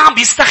 ليه عم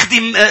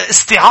بيستخدم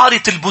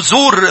استعارة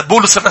البذور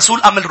بولس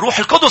الرسول أم الروح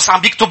القدس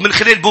عم بيكتب من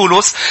خلال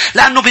بولس؟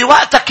 لأنه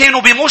بوقتها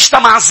كانوا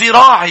بمجتمع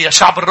زراعي يا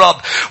شعب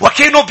الرب،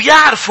 وكانوا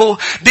بيعرفوا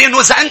بأنه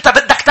إذا أنت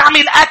بدك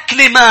تعمل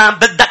أكل ما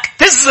بدك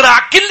تزرع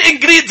كل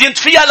إنجريدينت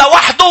فيها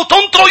لوحده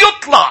وتنطره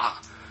يطلع.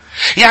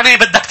 يعني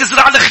بدك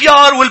تزرع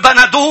الخيار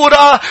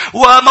والبندورة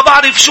وما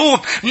بعرف شو.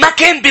 ما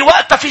كان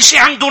بوقتها في شيء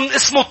عندهم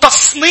اسمه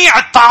تصنيع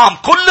الطعام.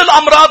 كل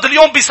الأمراض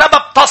اليوم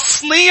بسبب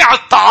تصنيع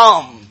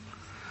الطعام.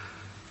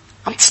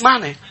 عم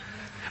تسمعني؟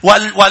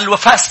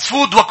 والفاست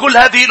فود وكل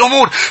هذه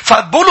الأمور.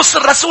 فبولس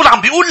الرسول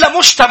عم بيقول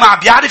لمجتمع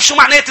بيعرف شو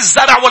معنات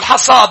الزرع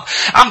والحصاد.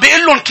 عم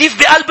بيقول لهم كيف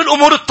بقلب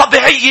الأمور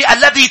الطبيعية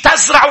الذي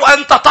تزرع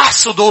وأنت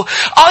تحصده،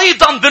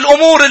 أيضا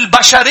بالأمور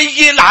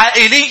البشرية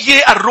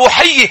العائلية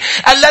الروحية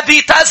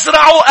الذي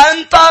تزرع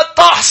أنت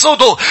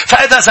تحصده.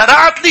 فإذا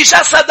زرعت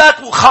لجسدك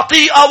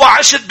خطيئة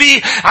وعشت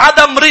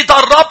بعدم رضا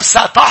الرب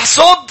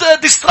ستحصد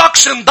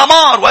destruction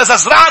دمار. وإذا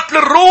زرعت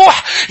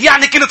للروح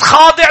يعني كنت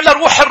خاضع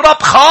لروح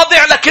الرب،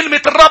 خاضع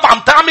لكلمة الرب، عم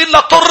تعمل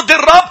لترضي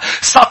الرب،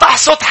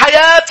 ستحصد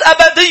حياة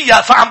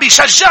أبدية. فعم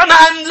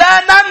بيشجعنا أن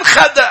لا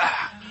ننخدع.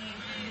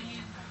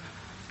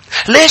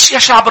 ليش يا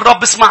شعب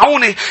الرب؟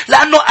 اسمعوني.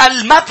 لأنه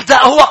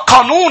المبدأ هو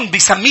قانون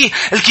بيسميه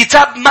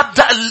الكتاب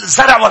مبدأ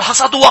الزرع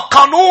والحصاد. هو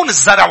قانون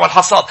الزرع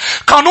والحصاد.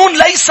 قانون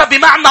ليس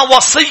بمعنى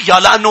وصية،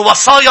 لأنه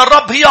وصايا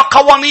الرب هي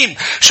قوانين.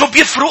 شو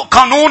بيفرق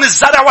قانون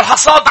الزرع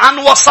والحصاد عن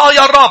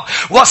وصايا الرب؟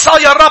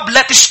 وصايا الرب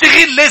لا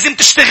تشتغل لازم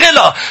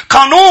تشتغلها.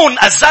 قانون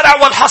الزرع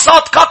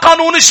والحصاد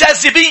كقانون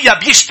الجاذبية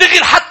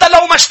بيشتغل حتى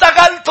لو ما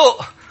اشتغلته.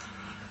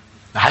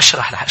 رح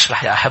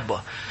اشرح يا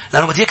أحبه.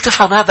 لأنه بديك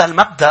تفهم هذا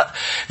المبدأ.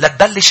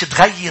 لتبلش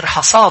تغير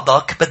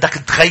حصادك بدك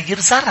تغير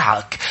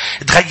زرعك،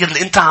 تغير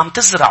اللي انت عم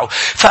تزرعه.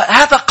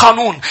 فهذا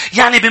قانون.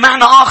 يعني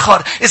بمعنى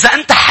آخر إذا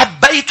انت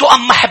حبيته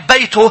أم ما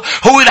حبيته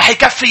هو رح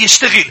يكفي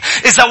يشتغل.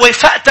 إذا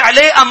وافقت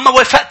عليه أم ما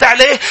وافقت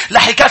عليه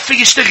رح يكفي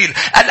يشتغل.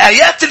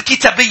 الآيات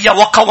الكتابية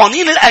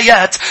وقوانين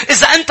الآيات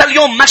إذا انت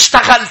اليوم ما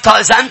اشتغلتها،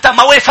 إذا انت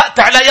ما وافقت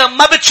عليها،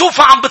 ما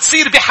بتشوفها عم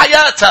بتصير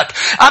بحياتك.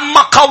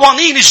 أما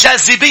قوانين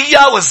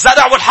الجاذبية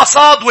والزرع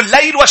والحصاد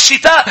والليل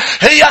والشتاء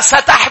هي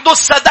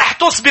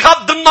ستحدث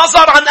بغض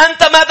النظر عن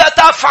أنت ماذا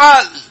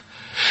تفعل.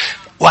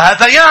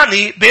 وهذا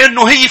يعني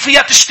بأنه هي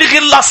فيها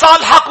تشتغل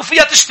لصالحك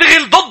وفيها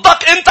تشتغل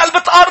ضدك. أنت اللي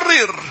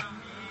بتقرر.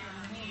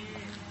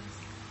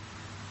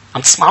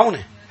 عم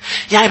تسمعوني؟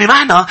 يعني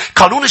بمعنى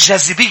قانون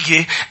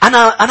الجاذبية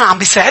أنا عم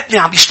بيساعدني،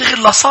 عم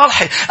بيشتغل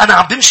لصالحي. أنا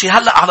عم بمشي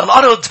هلأ على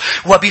الأرض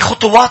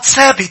وبخطوات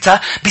ثابتة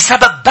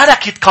بسبب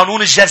بركة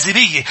قانون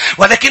الجاذبية.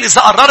 ولكن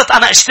إذا قررت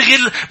أنا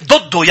أشتغل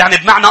ضده، يعني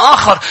بمعنى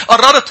آخر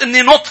قررت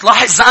أني نط،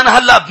 لاحظ أنا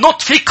هلأ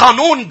بنط في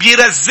قانون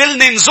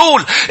بيرزلني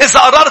نزول. إذا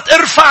قررت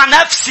ارفع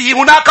نفسي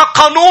هناك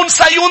قانون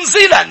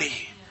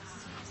سينزلني.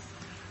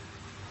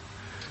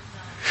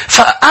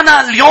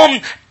 فأنا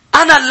اليوم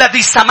أنا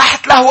الذي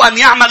سمحت له أن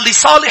يعمل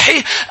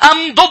لصالحي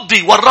أم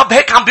ضدي؟ والرب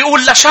هيك عم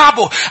بيقول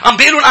لشعبه، عم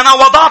بيقولون أنا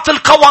وضعت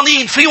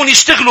القوانين، فيهم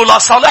يشتغلوا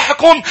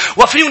لصالحكم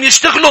وفيهم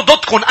يشتغلوا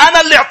ضدكم.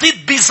 أنا اللي اعطيت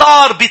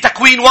بزار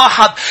بتكوين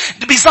 1،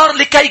 بزار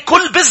لكي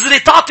كل بذرة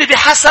تعطي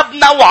بحسب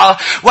نوعها.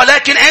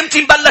 ولكن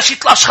أمتى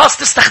بلشت الأشخاص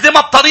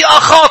تستخدمها بطريقة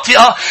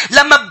خاطئة؟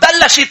 لما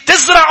بلشت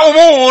تزرع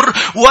أمور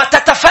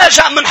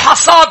وتتفاجأ من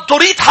حصاد،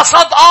 تريد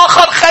حصاد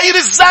آخر خير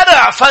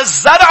الزرع،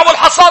 فالزرع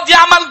والحصاد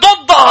يعمل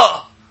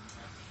ضدها.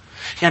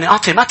 يعني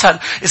أعطي مثل،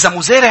 إذا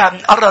مزارع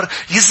قرر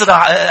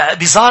يزرع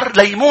بزار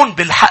ليمون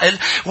بالحقل،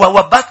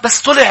 ووبات بس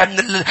طلع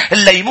من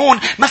الليمون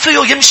ما فيه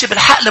يمشي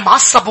بالحقل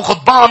معصب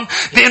وغضبان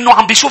بأنه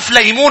عم بيشوف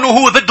ليمون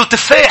وهو بده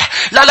تفاح.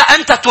 لا،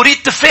 أنت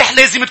تريد تفاح،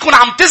 لازم تكون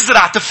عم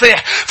تزرع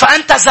تفاح.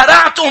 فأنت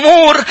زرعت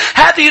أمور،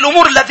 هذه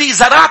الأمور التي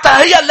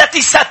زرعتها هي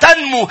التي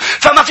ستنمو.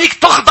 فما فيك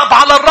تغضب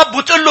على الرب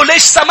وتقول له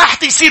ليش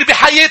سمحت يصير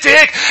بحياتي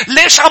هيك؟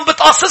 ليش عم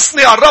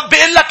بتقاصصني؟ الرب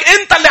بيقول لك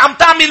أنت اللي عم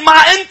تعمل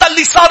أنت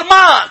اللي صار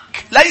معك،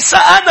 ليس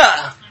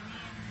أنا.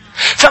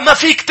 فما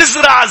فيك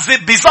تزرع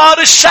بزار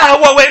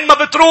الشهوة وين ما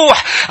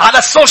بتروح. على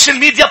السوشيال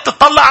ميديا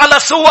بتطلع على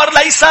صور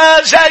ليس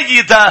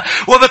جيدة،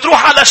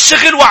 وبتروح على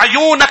الشغل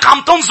وعيونك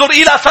عم تنظر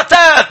إلى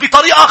فتاة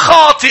بطريقة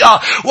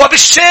خاطئة،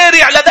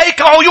 وبالشارع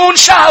لديك عيون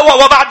شهوة،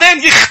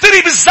 وبعدين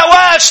يخترب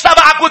الزواج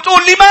تبعك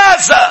وتقول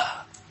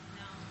لماذا؟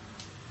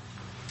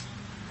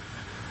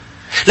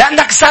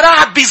 لأنك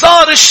زرعت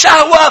بزار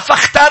الشهوة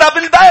فاخترب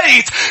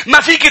البيت.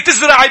 ما فيك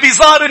تزرع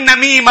بزار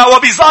النميمة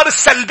وبزار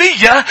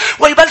السلبية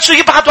ويبلشوا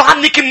يبعدوا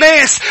عنك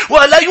الناس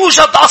ولا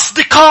يوجد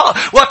أصدقاء،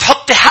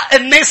 وتحطي حق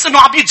الناس إنه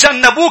عم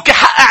يتجنبوك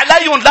حق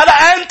عليهم.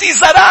 لا، أنت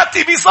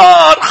زرعتي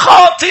بزار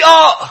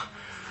خاطئة.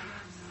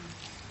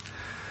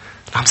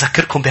 عم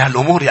ذكركم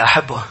بهالأمور يا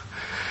أحبة.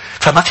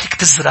 فما فيك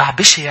تزرع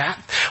بشع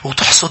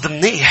وتحصد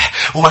منيح،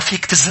 وما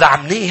فيك تزرع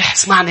منيح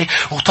اسمعني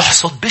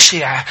وتحصد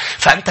بشع.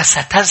 فأنت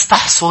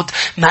ستحصد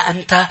ما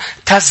أنت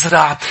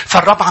تزرع.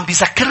 فالرب عم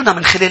بيذكرنا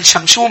من خلال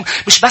شمشوم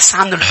مش بس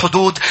عن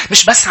الحدود،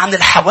 مش بس عن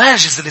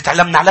الحواجز اللي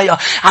تعلمنا عليها،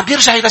 عم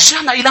بيرجع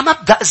يرجعنا إلى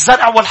مبدأ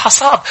الزرع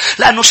والحصاد.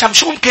 لأنه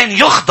شمشوم كان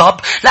يغضب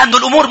لأنه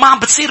الأمور ما عم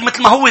بتصير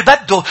مثل ما هو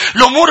بده.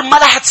 الأمور ما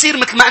رح تصير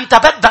مثل ما أنت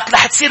بدك،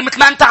 رح تصير مثل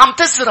ما أنت عم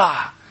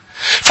تزرع.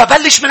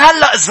 فبلش من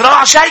هلأ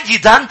ازرع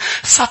جيدا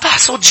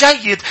ستحصد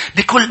جيد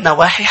بكل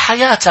نواحي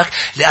حياتك،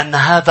 لأن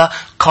هذا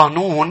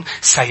قانون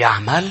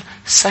سيعمل.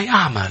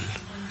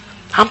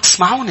 عم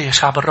تسمعوني يا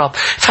شعب الرب؟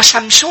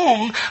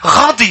 فشمشوم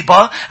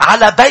غضب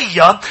على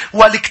بيا،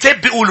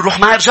 والكتاب بيقول روح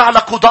ما يرجع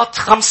لقضاة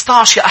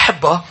 15 يا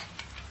أحبة.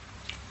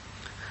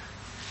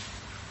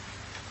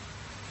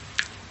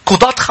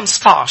 قضاة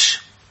 15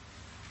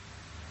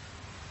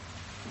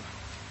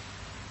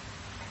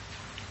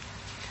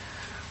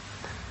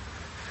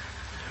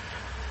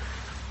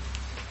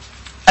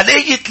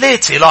 الآية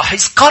 3.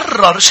 لاحظ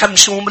قرر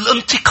شمشوم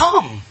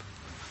الانتقام.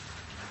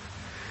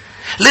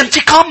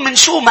 الانتقام من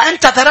شو؟ ما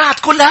أنت زرعت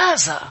كل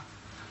هذا.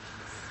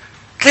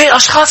 تلاقي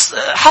أشخاص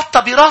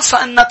حتى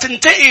براسها أنها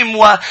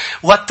تنتقم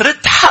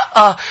وترد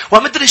حقها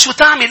ومدري شو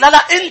تعمل. لا،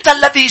 أنت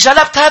الذي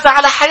جلبت هذا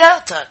على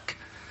حياتك.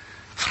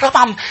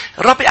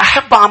 الرب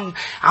أحب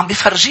عم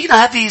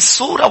بيفرجينا هذه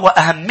الصورة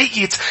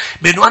وأهمية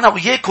بأنه أنا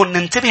وياكم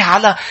ننتبه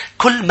على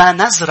كل ما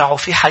نزرعه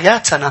في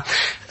حياتنا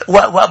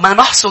وما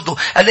نحصده.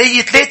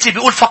 الآية 3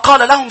 بيقول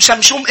فقال لهم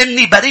شمشوم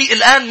إني بريء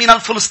الآن من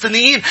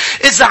الفلسطينيين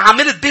إذا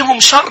عملت بهم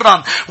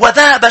شرا.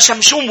 وذهب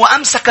شمشوم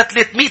وأمسك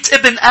 300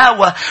 ابن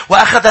آوى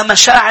وأخذ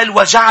مشاعل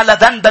وجعل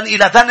ذنبا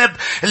إلى ذنب.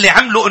 اللي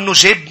عملوا إنه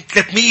جاب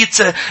 300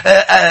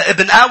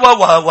 ابن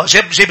آوى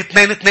وجاب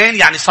 2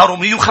 يعني صاروا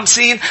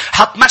 150.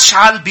 حط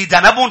مشعل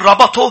بذنبهم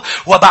ربطه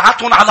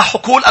وبعتهم على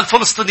حقول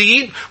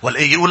الفلسطينيين.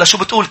 والآية الأولى شو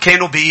بتقول؟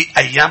 كانوا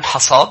بأيام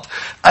حصاد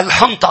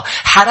الحنطة،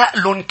 حرق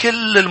لهم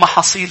كل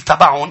المحاصيل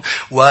تبعهم،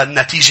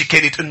 والنتيجة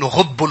كانت انه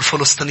غضبوا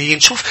الفلسطينيين.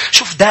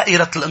 شوف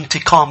دائرة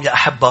الانتقام يا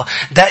أحبة.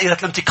 دائرة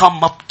الانتقام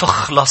ما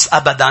بتخلص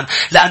أبدا،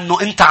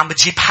 لأنه أنت عم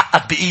بتجيب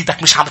حقك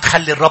بإيدك، مش عم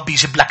بتخلي الرب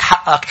يجيب لك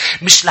حقك.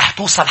 مش رح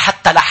توصل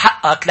حتى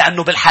لحقك،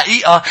 لأنه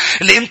بالحقيقة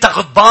اللي أنت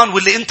غضبان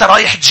واللي أنت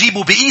رايح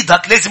تجيبه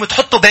بإيدك لازم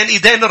تحطه بين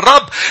إيدين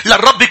الرب،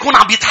 للرب يكون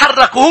عم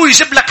يتحرك وهو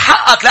يجيب لك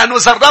حقك. لأنه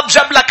إذا الرب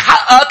جاب لك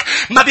حقك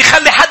ما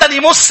بيخلي حدا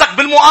يمسك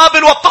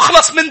بالمقابل،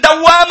 وبتخلص من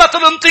دوامة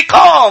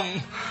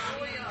الانتقام.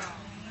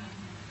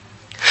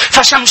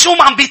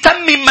 فشمشوم عم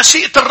بيتمم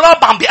مشيئة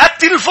الرب، عم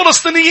بيقتل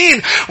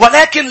الفلسطينيين.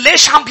 ولكن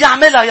ليش عم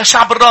بيعملها يا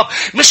شعب الرب؟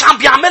 مش عم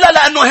بيعملها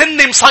لأنه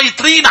هن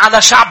مسيطرين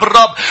على شعب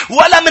الرب،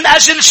 ولا من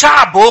أجل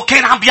شعبه.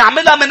 كان عم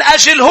بيعملها من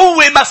أجل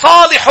هو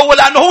مصالحه،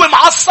 ولأنه هو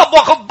معصب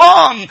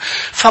وغضبان.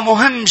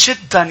 فمهم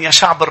جدا يا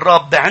شعب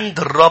الرب عند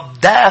الرب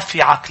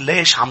دافعك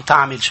ليش عم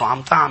تعمل شو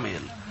عم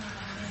تعمل.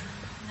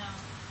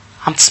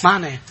 عم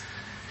تسمعني؟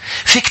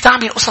 فيك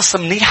تعمل قصص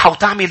منيحة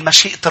وتعمل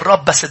مشيئة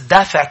الرب، بس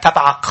الدافع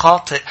تبعك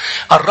خاطئ.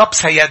 الرب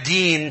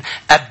سيدين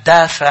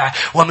الدافع.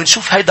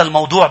 ومنشوف هيدا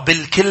الموضوع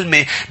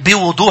بالكلمة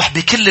بوضوح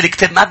بكل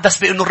الكتاب المقدس،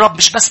 بأنه الرب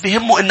مش بس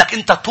بهمه أنك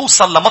أنت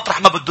توصل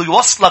لمطرح ما بده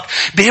يوصلك،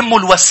 بهمه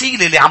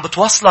الوسيلة اللي عم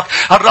بتوصلك.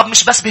 الرب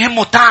مش بس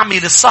بهمه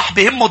تعمل الصح،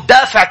 بهمه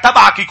الدافع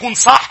تبعك يكون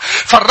صح.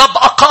 فالرب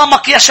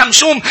أقامك يا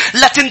شمشوم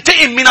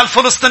لتنتقم من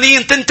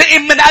الفلسطينيين،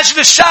 تنتقم من أجل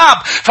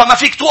الشعب. فما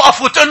فيك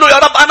توقف وتقول له يا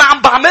رب أنا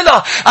عم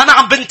بعملها، أنا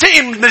عم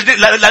بنتقم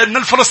من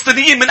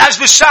الفلسطينيين من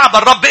أجل الشعب.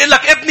 الرب يقول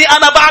لك ابني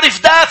أنا بعرف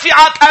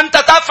دافعك، أنت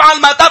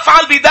تفعل ما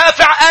تفعل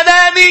بدافع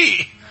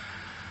أناني.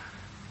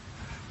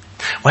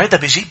 وهذا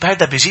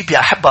بيجيب يا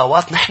أحبة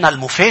أوقات نحن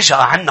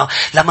المفاجأة عنا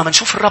لما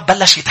منشوف الرب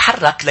بلش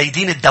يتحرك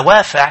ليدين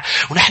الدوافع،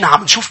 ونحن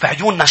عم نشوف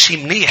بعيوننا شيء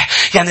منيح.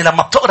 يعني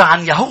لما بتقرأ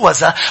عن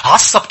يهوذا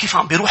عصب كيف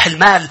عم بيروح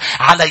المال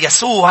على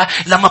يسوع،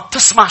 لما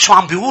بتسمع شو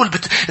عم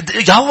بيقول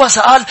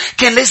يهوذا قال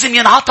كان لازم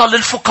ينعطى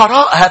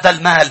للفقراء هذا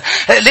المال.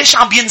 ليش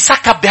عم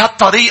بينسكب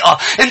بهالطريقة؟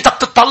 انت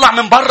بتطلع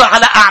من برا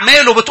على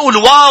أعماله بتقول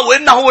واو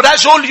إنه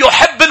رجل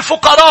يحب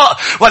الفقراء،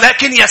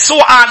 ولكن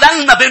يسوع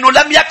أعلن بأنه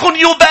لم يكن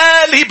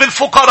يبالي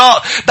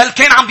بالفقراء، بل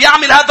كان عم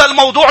بيعمل هذا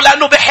الموضوع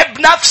لأنه بيحب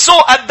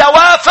نفسه.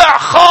 الدوافع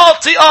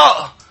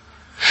خاطئة.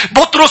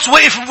 بطرس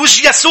وقف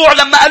بوجه يسوع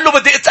لما قال له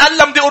بدي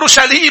اتألم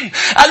بأورشليم،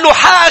 قال له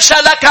حاشا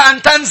لك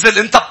أن تنزل.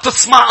 انت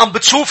بتسمع عم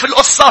بتشوف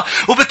القصة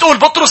وبتقول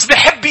بطرس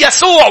بيحب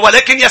يسوع،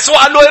 ولكن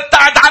يسوع قال له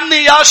ابتعد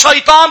عني يا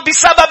شيطان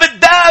بسبب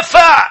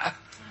الدافع.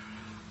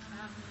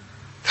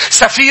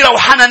 سفيرة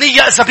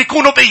وحنانية إذا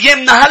بيكونوا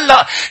بأيامنا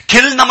هلأ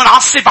كلنا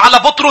منعصب على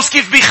بطرس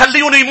كيف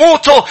بيخليهم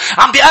يموتوا،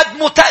 عم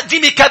بيقدموا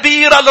تقدمة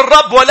كبيرة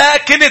للرب،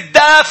 ولكن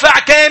الدافع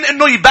كان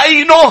إنه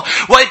يبينوا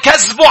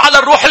ويكذبوا على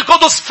الروح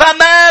القدس،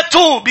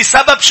 فماتوا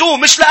بسبب شو؟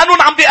 مش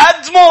لأنهم عم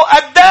بيقدموا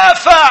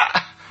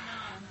الدافع.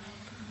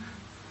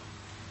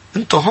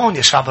 انتوا هون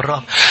يا شعب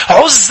الرب.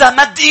 عزة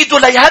مد ايده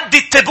ليهدي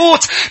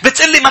التابوت،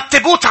 بتقلي ما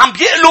التابوت عم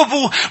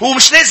بيقلب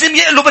ومش لازم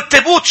يقلب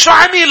التابوت. شو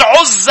عمل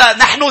عزة؟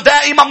 نحن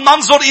دائما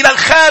ننظر الى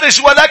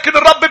الخارج، ولكن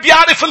الرب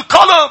بيعرف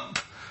القلب.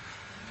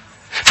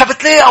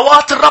 فبتلاقي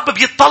أوقات الرب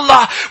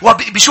بيطلع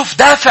وبيشوف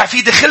دافع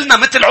في داخلنا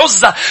مثل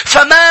عزة.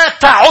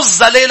 فمات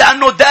عزة ليه؟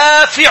 لأنه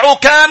دافعه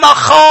كان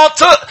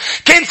خاطئ.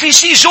 كان في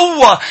شيء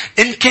جوا.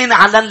 إن كان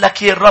أعلن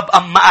لك إيه الرب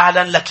أم ما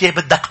أعلن لك إيه،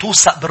 بدك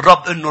توثق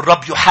بالرب إنه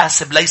الرب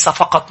يحاسب ليس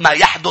فقط ما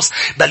يحدث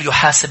بل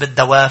يحاسب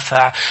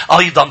الدوافع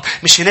أيضا.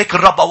 مش هناك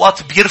الرب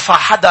أوقات بيرفع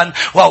حدا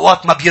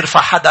وأوقات ما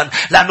بيرفع حدا،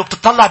 لأنه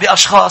بتطلع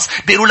بأشخاص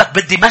بيقولوا لك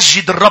بدي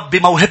مجد الرب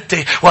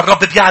بموهبتي،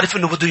 والرب بيعرف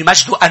إنه بده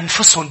يمجدوا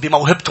أنفسهم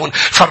بموهبتهم،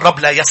 فالرب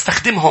لا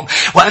يستخدمهم.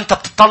 وأنت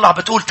بتطلع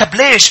بتقول طب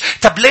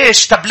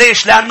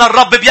ليش؟ لأن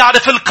الرب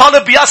بيعرف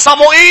القلب يا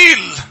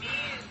صموئيل.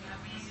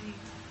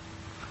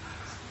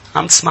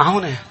 عم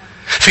تسمعوني؟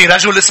 في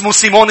رجل اسمه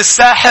سيمون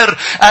الساحر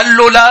قال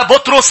له لا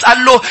بطرس،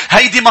 قال له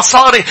هيدي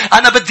مصاري،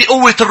 أنا بدي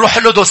قوة الروح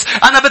القدس،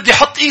 أنا بدي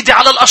حط إيدي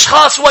على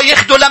الأشخاص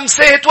وياخدوا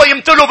لمسات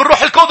ويمتلوا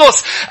بالروح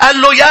القدس.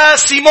 قال له يا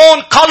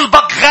سيمون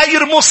قلبك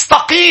غير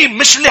مستقيم،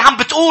 مش اللي عم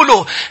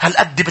بتقوله. هل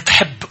قد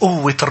بتحب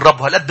قوة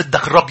الرب وهل قد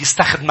بدك الرب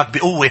يستخدمك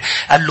بقوة؟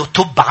 قال له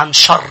تب عن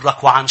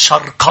شرك وعن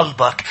شر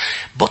قلبك.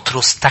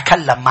 بطرس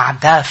تكلم مع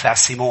دافع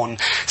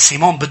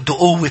سيمون بده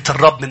قوة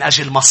الرب من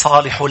أجل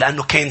مصالحه،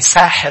 لأنه كان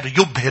ساحر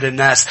يبهر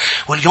الناس.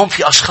 واليوم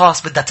في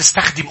أشخاص بدها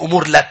تستخدم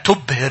أمور لا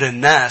تبهر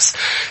الناس،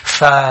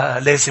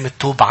 فلازم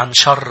تتوب عن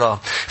شر.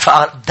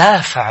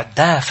 فالدافع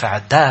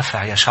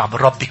يا شعب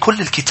الرب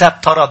بكل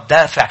الكتاب ترى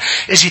الدافع.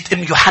 اجت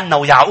ام يوحنا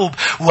ويعقوب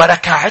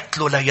وركعت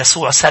له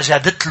ليسوع،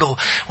 سجدت له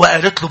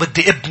وقالت له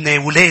بدي ابني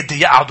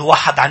ولادي يقعدوا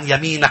واحد عن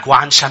يمينك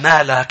وعن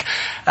شمالك.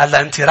 قال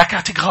لها انت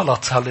ركعتك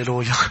غلط.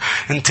 هللويا،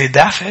 انت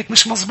دافعك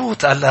مش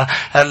مزبوط. قال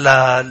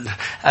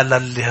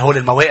اللي هول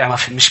المواقع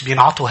مش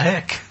بينعطوا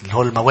هيك، اللي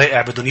هول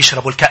المواقع بدهم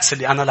يشربوا الكأس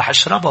اللي انا رح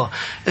اشربها.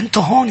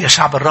 انتوا هون يا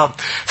شعب الرب.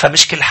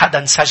 فمش كل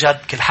حدا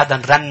سجد، كل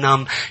حدا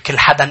رنم، كل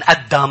حدا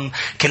قدم،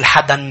 كل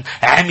حدا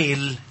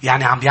عمل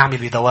يعني عم بيعمل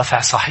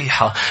بدوافع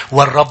صحيحة.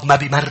 والرب ما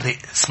بيمرق،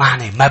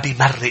 اسمعني، ما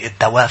بيمرق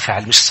الدوافع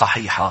المش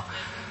صحيحة.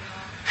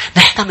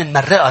 نحن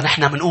منمرقها،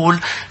 نحن منقول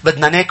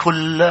بدنا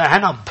ناكل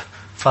عنب،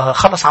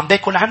 فخلص عم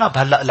باكل عنب.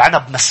 هلا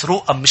العنب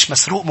مسروق أم مش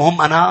مسروق،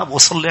 مهم أنا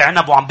وصل لي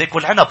عنب وعم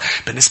باكل عنب.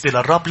 بالنسبة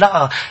للرب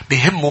لا،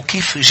 بيهمه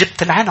كيف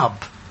جبت العنب.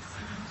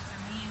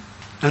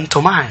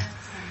 انتوا معي؟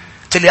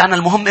 قلت لي أنا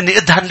المهم إني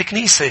أدهن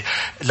الكنيسة.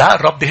 لا،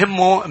 الرب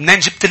بيهمه منين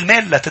جبت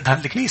المال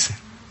لتدهن الكنيسة.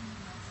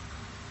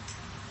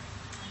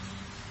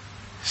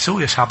 شو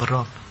يا شعب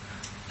الرب؟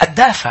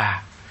 الدافع.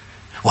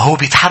 وهو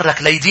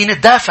بيتحرك ليدين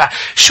الدافع.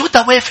 شو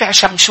دوافع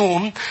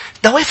شمشون؟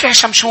 دوافع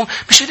شمشون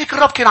مش هيك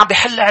الرب كان عم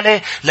بيحل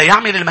عليه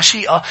ليعمل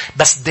المشيئة،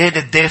 بس دين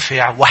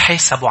الدافع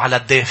وحاسبه على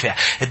الدافع.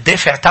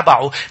 الدافع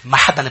تبعه ما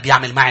حدا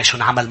بيعمل معي شو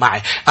نعمل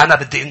معي، أنا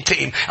بدي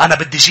انتقم، أنا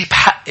بدي جيب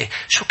حقي.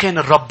 شو كان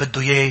الرب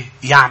بده إياه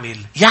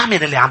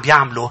يعمل اللي عم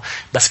بيعمله،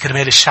 بس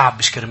كرمال الشعب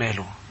مش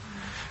كرماله.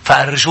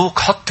 فأرجوك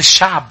حط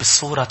الشعب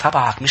بالصورة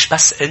تبعك، مش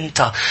بس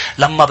أنت.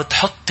 لما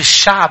بتحط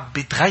الشعب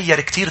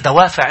بيتغير كتير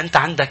دوافع أنت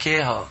عندك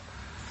إياها.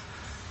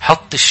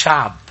 حط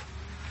الشعب.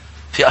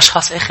 في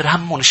أشخاص آخر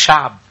همهم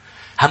الشعب،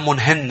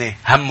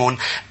 هم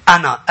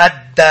أنا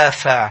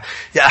الدافع.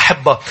 يا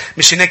أحبة،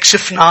 مش هيك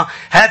شفنا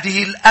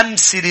هذه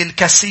الأمثلة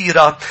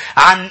الكثيرة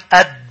عن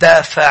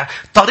الدافع.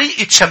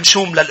 طريقة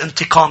شمشوم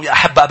للانتقام يا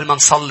أحبة قبل ما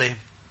نصلي.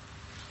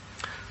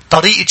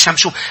 طريقة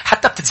شمشوم.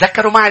 حتى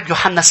بتتذكروا معي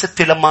بيوحنا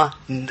 6 لما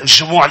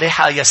الجموع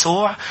لحق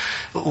يسوع.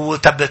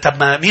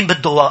 طب مين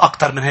بده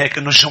أكتر من هيك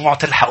إنه الجموع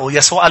تلحقوا؟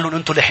 يسوع قال لهم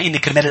أنتوا لحقيني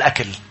كرمال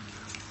الأكل.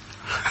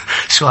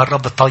 شو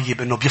هالرب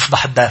الطيب إنه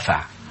بيفضح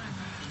الدافع.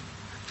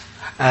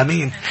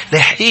 آمين.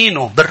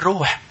 لحقينه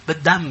بالروح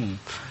بالدم.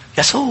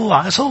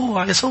 يسوع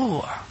يسوع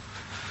يسوع.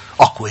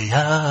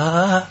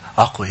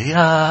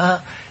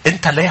 أقوياء.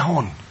 أنت ليه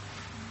هون؟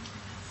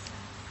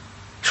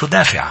 شو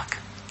دافعك؟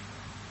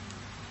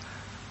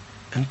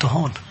 أنت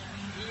هون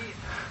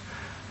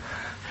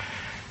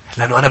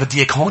لأنه أنا بدي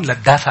إياك هون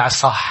للدافع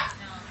الصح.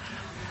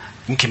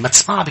 يمكن ما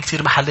تسمعها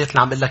بكتير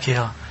محلاتنا عم بقول لك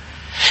إياها.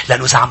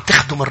 لأنه إذا عم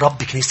تخدم الرب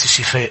بكنيسة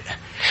الشفاء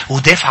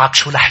ودافعك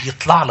شو رح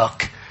يطلع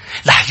لك،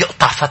 رح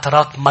يقطع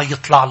فترات ما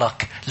يطلع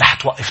لك، رح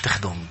توقف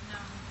تخدم.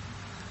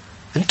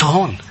 أنت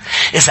هون.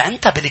 إذا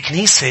أنت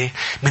بالكنيسة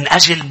من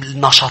أجل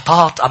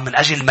نشاطات أم من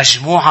أجل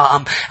مجموعة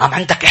أم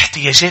عندك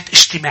احتياجات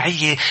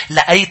اجتماعية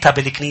لقيتها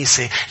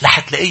بالكنيسة، رح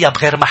تلاقيها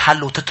بغير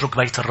محل وتترك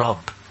بيت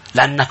الرب.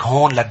 لأنك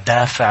هون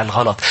للدافع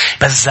الغلط.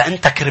 بس إذا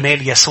أنت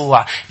كرمال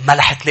يسوع ما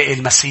رح تلاقي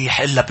المسيح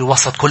إلا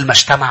بوسط كل ما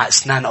اجتمع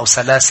 2 أو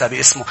 3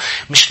 باسمه.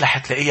 مش رح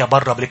تلاقيها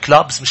برا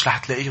بالكلابز، مش رح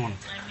تلاقيهم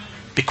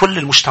بكل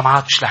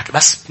المجتمعات، مش رح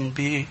بس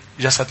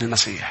بجسد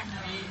المسيح.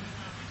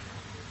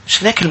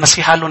 مش هيك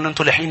المسيح قال لهم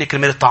أنتم لحقيني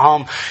كرمال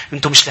الطعام،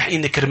 أنتم مش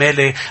لحقيني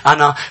كرمالي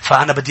أنا،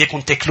 فأنا بدي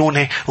إياكم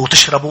تاكلوني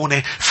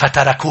وتشربوني.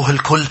 فتركوه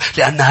الكل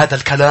لأن هذا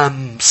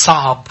الكلام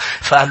صعب.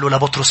 فقال له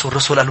لبطرس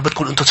والرسل، قال له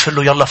بدكم أنتم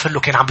تفلوا، يلا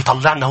فلوا. كان عم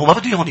بيطلعنا، هو ما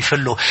بده يهون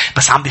يفلوا،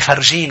 بس عم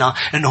بيفرجينا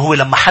إنه هو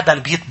لما حدا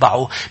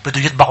بيتبعه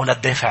بده يتبعه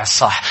للدافع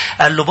الصح.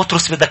 قال له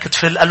بطرس بدك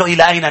تفل؟ قال له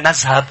إلى أين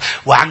نذهب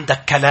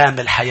وعندك كلام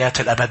الحياة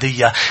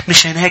الأبدية؟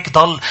 مش هيك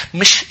ضل،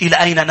 مش إلى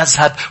أين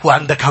نذهب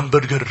وعندك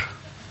همبرجر.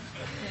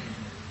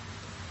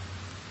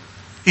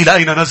 إلى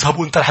أين نذهب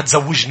وأنت رح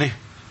تزوجني؟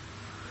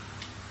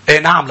 إيه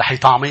نعم، رح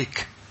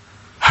يطعميك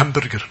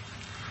همبرجر،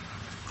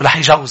 ورح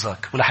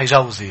يجوزك ورح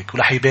يجوزك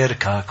ورح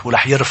يباركك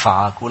ورح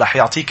يرفعك ورح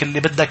يعطيك اللي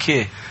بدك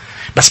إياه.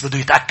 بس بده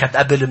يتأكد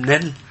قبل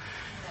من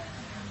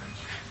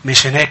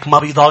مش هيك ما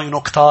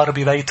بيضاينوا كتار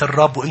ببيت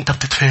الرب وأنت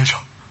بتتفاجأ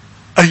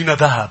أين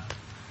ذهب.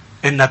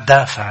 إن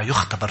الدافع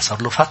يختبر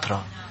صار له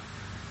فترة.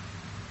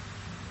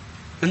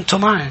 أنتوا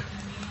معي؟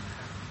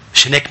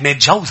 مش هيك مات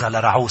جوزة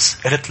لرعوس،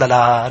 قلت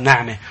لها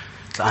لنعمة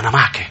أنا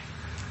معك،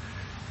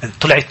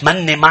 طلعت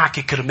مني معك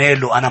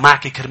كرمال، وأنا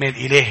معك كرمال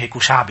إلهك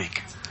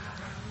وشعبك.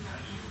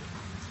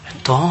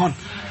 أنتوا هون.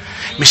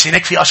 مش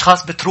هناك في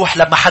أشخاص بتروح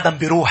لما حدا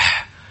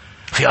بيروح،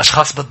 في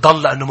أشخاص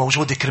بتضل لأنه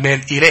موجود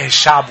كرمال إله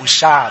الشعب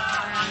والشعب.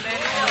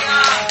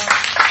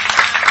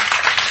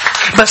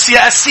 بس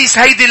يا أسيس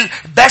هيدي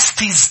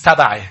البستيز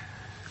تبعي،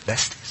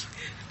 بستيز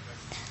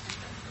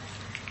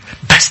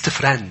بست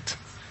فريند،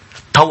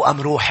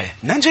 توأم روحي.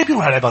 منين جايبين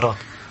هالعبارات؟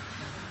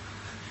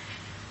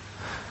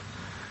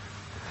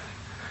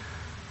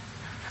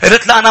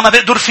 قلت له أنا ما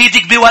بقدر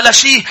فيدك بولا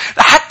شيء.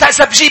 حتى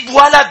إذا بجيب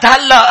ولد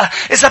هلأ،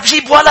 إذا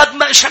بجيب ولد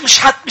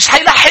مش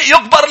هيلحق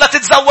يكبر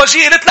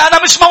لتتزوجيه. قلت له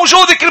أنا مش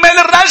موجود كرمال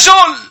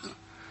الرجل.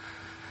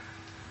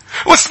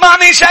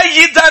 واسمعني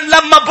جيدا،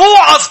 لما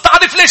بوعظ،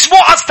 تعرف ليش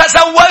بوعظ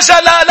تزوج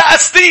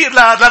لأستير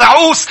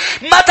لرعوس؟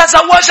 ما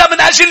تزوجها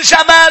من أجل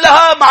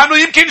جمالها، مع أنه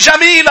يمكن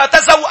جميلة.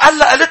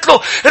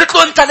 قلت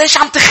له أنت ليش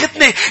عم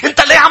تخدني؟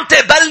 أنت ليه عم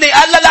تقبلني؟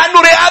 قال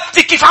لأنه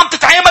رقبتك كيف عم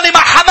تتعاملي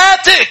مع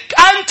حماتك،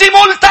 أنت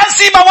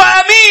ملتزمة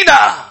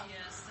وأمينة.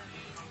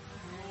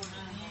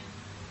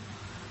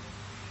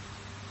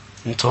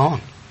 أنت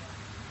هون.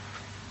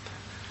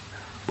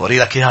 بوري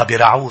لك إياها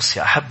برعوس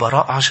يا أحبة،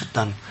 رائعة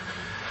جدا.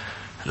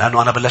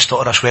 لأنه أنا بلشت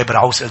أقرأ شوي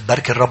برعوس، قلت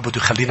بركي الرب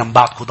بده يخلينا من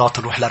بعد قضاة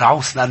نروح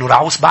لرعوس، لأنه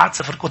رعوس بعد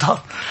سفر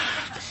قضاة.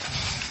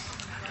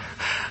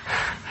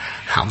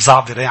 عم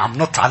زعبر، عم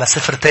نط على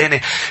سفر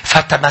تاني.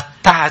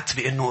 فتمتعت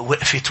بأنه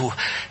وقفت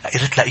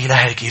وقلت لا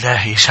إلهك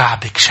إلهي،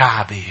 شعبك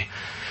شعبي.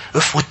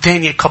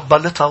 والتاني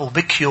قبلتها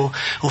وبكيوا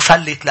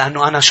وفلت،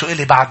 لأنه أنا شو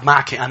إلي بعد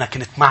معك، أنا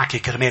كنت معك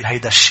كرمال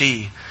هيدا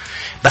الشيء،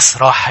 بس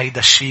راح هيدا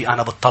الشيء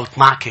أنا بطلت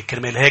معك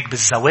كرمال هيك.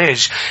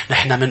 بالزواج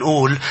نحن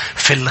منقول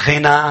في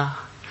الغنى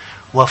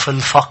وفي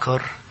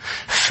الفقر،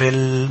 في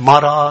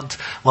المرض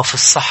وفي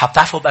الصحة.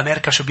 بتعرفوا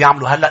بأمريكا شو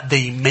بيعملوا هلأ؟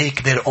 they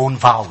make their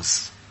own vows.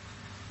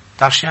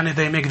 تعرف شو يعني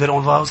they make their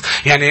own vows؟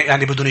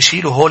 يعني بدهم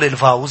يشيلوا هول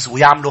الفاوز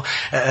ويعملوا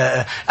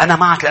أنا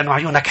معك لأنه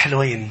عيونك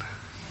حلوين.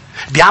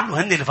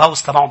 بيعملوا هن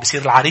الفاوز تبعهم،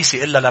 بيصير العريس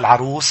إلا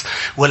للعروس،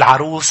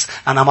 والعروس.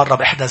 أنا مرة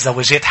بإحدى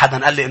الزواجات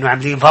حدا قال لي إنه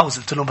عاملين فاوز،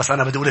 قلت لهم بس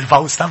أنا بدي أقول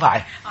الفاوز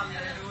تبعي،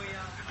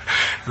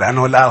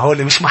 لأنه لا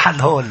هول مش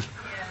محل هول.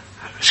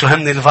 شو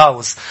هن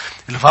الفاوز؟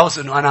 الفاوز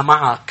إنه أنا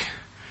معك.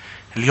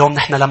 اليوم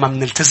نحن لما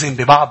بنلتزم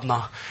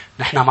ببعضنا،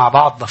 نحن مع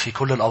بعضنا في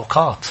كل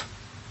الأوقات.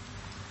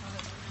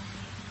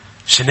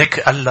 شنك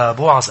قال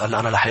بوعظ، قال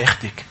أنا رح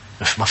أخدك،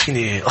 ما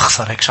فيني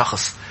أخسر هيك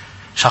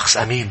شخص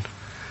أمين،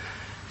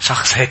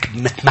 شخص هيك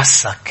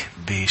متمسك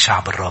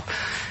بشعب الرب.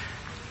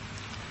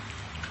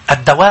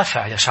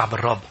 الدوافع يا شعب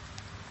الرب.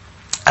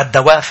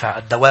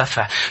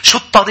 الدوافع. شو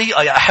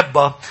الطريقة يا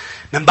أحبة؟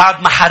 من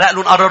بعد ما حرق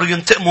لهم قرروا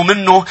ينتقموا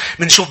منه.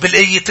 منشوف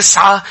بالآية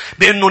 9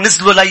 بأنه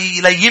نزلوا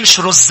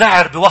لينشروا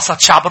الزعر بوسط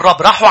شعب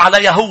الرب. راحوا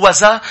على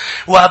يهوذا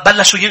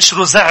وبلشوا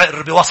ينشروا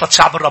زعر بوسط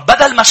شعب الرب.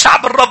 بدل ما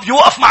شعب الرب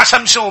يوقف مع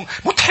شمشون.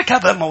 مضحك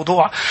هذا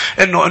الموضوع.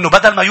 إنه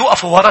بدل ما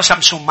يوقفوا ورا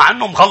شمشون، مع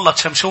إنه مغلط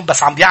شمشون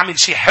بس عم بيعمل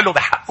شيء حلو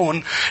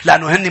بحقهم،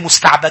 لأنه هن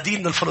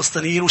مستعبدين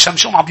للفلسطينيين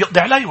وشمشون عم بيقضي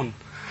عليهم.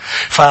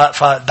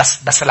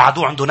 بس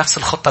العدو عنده نفس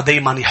الخطة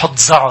دايما، يحط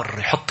زعر،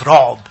 يحط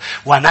رعب.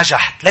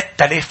 ونجح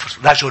 3000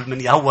 رجل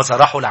من يهوذا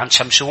راحوا لعند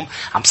شمشون.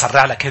 عم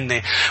سرع لك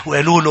هن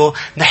وقالوا له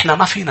نحن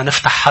ما فينا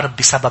نفتح حرب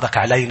بسببك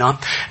علينا،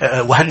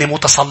 وهن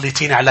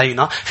متسلطين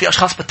علينا. في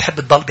أشخاص بتحب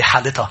تضل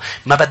بحالتها،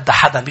 ما بدها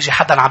حدا. بيجي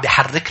حدا عم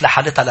بيحرك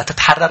لحالتها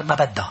لتتحرر، ما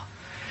بدها،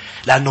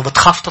 لأنه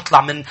بتخاف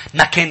تطلع من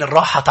مكان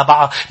الراحة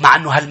تبعها، مع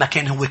أنه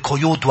هالمكان هو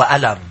قيود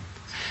وألم.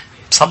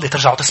 بصلي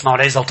ترجعوا تسمعوا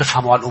العزة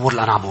وتفهموا الأمور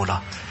اللي أنا عم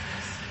بقولها.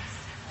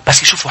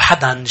 بس يشوفوا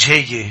حدا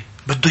جاي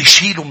بده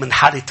يشيلوا من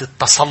حالة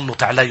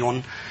التسلط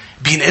عليهم،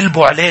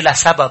 بينقلبوا عليه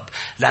لسبب،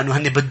 لأنه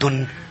هن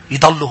بدهم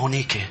يضلوا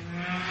هنيك.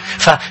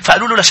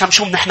 فقالوا له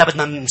لشمشون نحن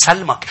بدنا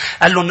نسلمك.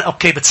 قال لهم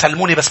أوكي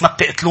بتسلموني بس ما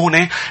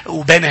بتقتلوني.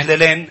 وبين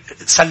هلالين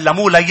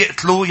سلموه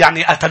ليقتلوه،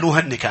 يعني قتلوه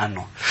هن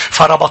كأنه.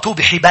 فربطوه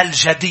بحبال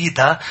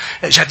جديدة.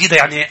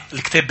 يعني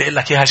الكتاب بيقول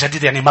لك إياها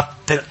جديدة، يعني ما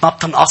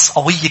بتنقص،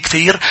 قوية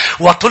كتير.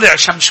 وطلع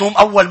شمشون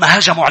أول ما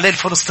هجموا عليه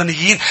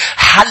الفلسطينيين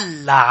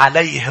حل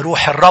عليه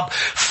روح الرب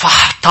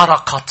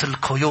فاحترقت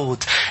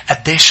القيود.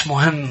 قديش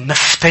مهم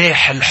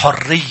مفتاح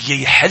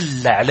الحرية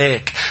يحل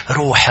عليك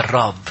روح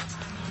الرب.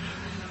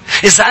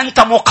 إذا أنت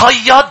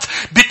مقيد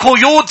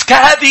بقيود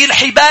كهذه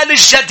الحبال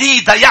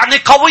الجديدة، يعني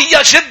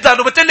قوية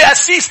جدا، وبتقلي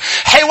قسيس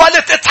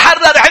حاولت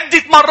اتحرر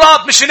عدة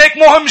مرات، مش هيك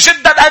مهم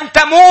جدا أن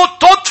تموت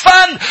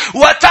تدفن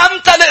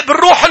وتمتلئ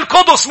بالروح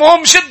القدس.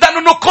 مهم جدا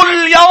أنه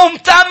كل يوم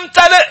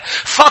تمتلئ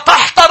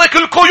فتحترق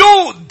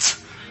القيود.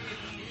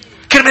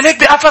 كرمالك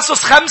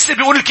بأفسس 5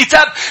 بيقول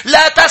الكتاب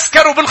لا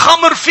تسكروا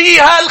بالخمر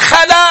فيها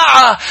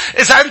الخلاعة.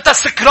 إذا أنت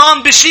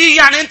سكران بشيء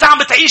يعني أنت عم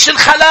بتعيش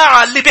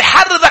الخلاعة. اللي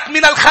بيحررك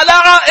من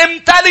الخلاعة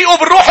امتلئوا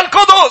بالروح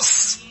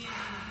القدس.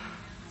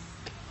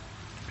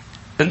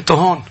 أنت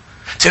هون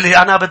تقولي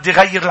أنا بدي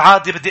غير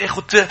العادة، بدي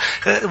أخذ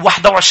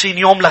 21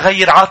 يوم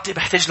لغير عادتي.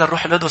 محتاج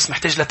للروح القدس،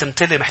 محتاج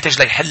لتمتلئ،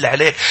 محتاج ليحل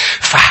عليك.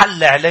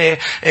 فحل عليه.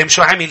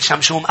 شو عمل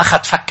شمشون؟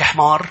 أخذ فك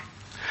حمار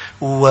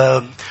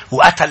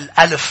وقتل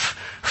 1000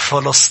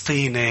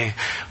 فلسطيني.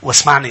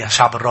 واسمعني يا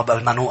شعب الرب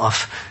قبل ما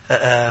نوقف،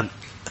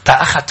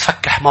 أخذ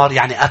فك حمار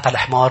يعني قتل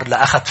حمار،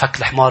 لا أخذ فك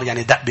الحمار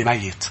يعني دق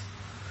بميت.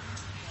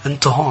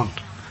 انت هون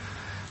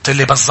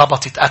تقول بس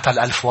زبطت قتل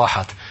 1000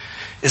 واحد.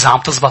 إذا عم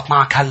تزبط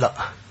معك هلأ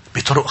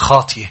بطرق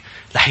خاطية،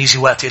 رح يجي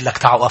وقت يقول لك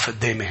تعال وقف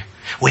قدامي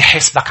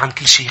ويحاسبك عن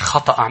كل شيء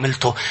خطأ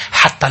عملته.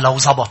 حتى لو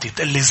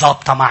زبطت اللي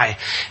زابطة معي،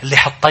 اللي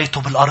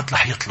حطيته بالأرض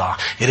رح يطلع.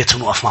 يا ريت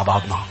نوقف مع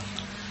بعضنا،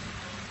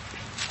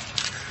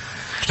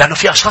 لأنه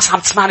في أشخاص عم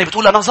تسمعني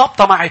بتقول أنا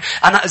ضابطة معي،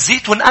 أنا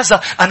أذيت وانأذى،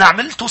 أنا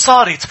عملت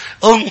وصارت.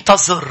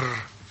 انتظر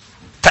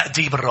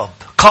تأديب الرب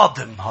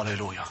قادم.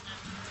 هاليلويا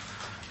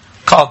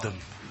قادم.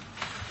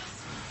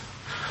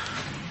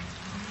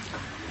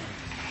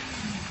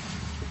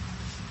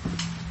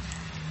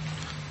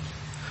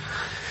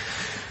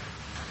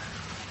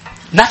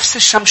 نفس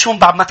الشمشون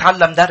بعد ما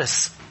تعلم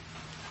درس،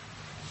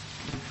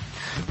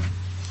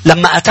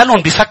 لما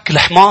قتلهم بفك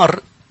الحمار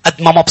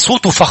قد ما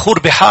مبسوط وفخور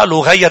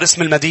بحاله غير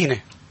اسم المدينة.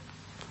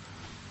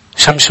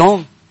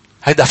 شمشون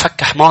هيدا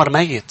فك حمار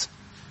ميت.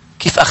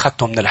 كيف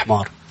أخذته من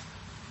الحمار؟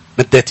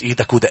 مديت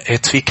إيدك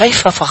ودقيت فيه.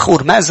 كيف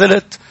فخور؟ ما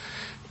زلت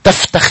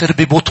تفتخر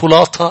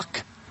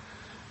ببطولاتك،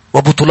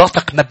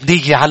 وبطولاتك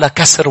مبنية على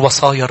كسر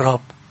وصايا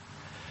الرب.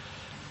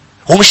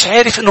 ومش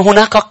عارف إنه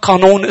هناك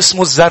قانون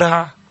اسمه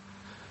الزرع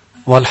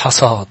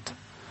والحصاد.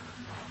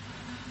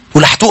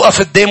 ولح توقف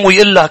قدامه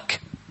ويقول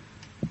لك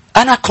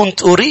أنا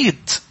كنت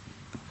أريد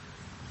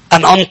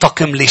أن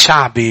أنتقم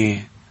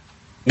لشعبي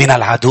من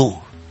العدو،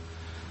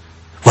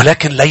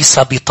 ولكن ليس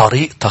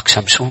بطريقتك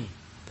شمشون،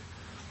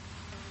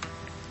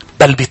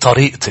 بل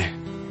بطريقتي.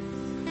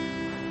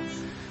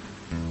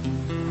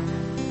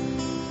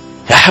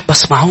 يا أحب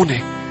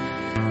اسمعوني،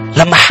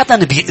 لما حدا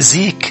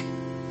بيأذيك،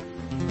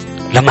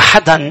 لما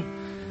حدا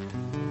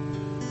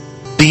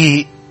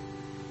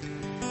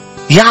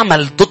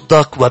بيعمل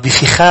ضدك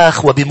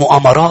وبفخاخ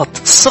وبمؤامرات،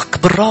 ثق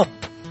بالرب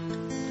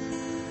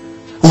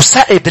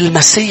وثق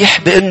بالمسيح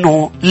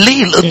بأنه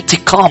لي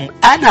الانتقام،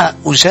 أنا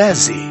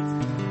أجازي.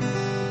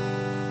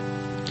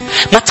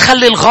 ما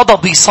تخلي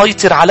الغضب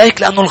يسيطر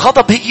عليك، لأنه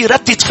الغضب هي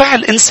ردة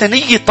فعل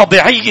إنسانية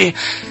طبيعية.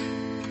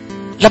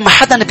 لما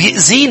حدا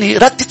بيأذيني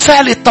ردة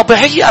فعلي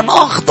الطبيعية أن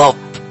أغضب،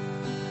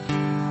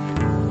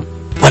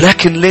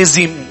 ولكن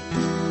لازم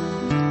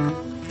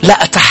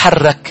لا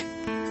أتحرك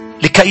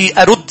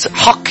لكي أرد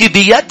حقي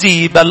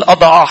بيدي، بل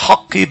أضع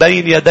حقي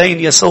بين يدين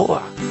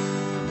يسوع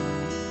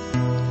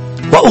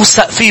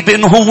وأوثق فيه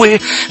بأنه هو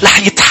رح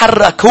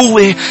يتحرك،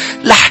 هو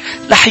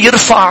رح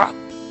يرفع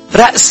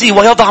رأسي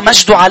ويضع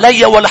مجده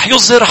علي، ورح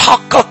يظهر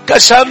حقك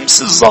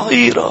كشمس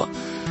الظهيرة.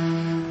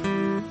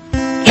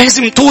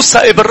 لازم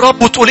توثقي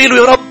بالرب وتقولي له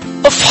يا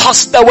رب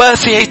افحص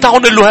دوافعي. تعالوا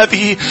نقول له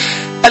هذه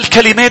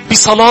الكلمات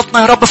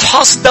بصلاتنا. يا رب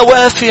افحص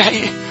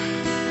دوافعي.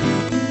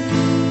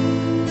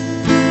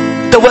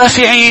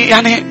 دوافعي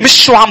يعني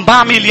مش شو عم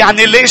بعمل،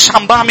 يعني ليش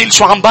عم بعمل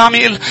شو عم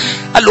بعمل،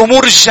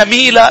 الأمور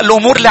الجميلة،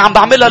 الأمور اللي عم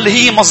بعملها اللي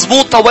هي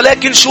مضبوطة،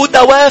 ولكن شو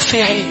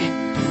دوافعي.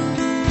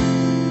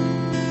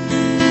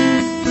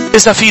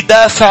 إذا في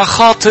دافع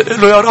خاطئ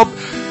له يا رب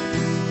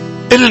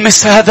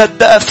المس هذا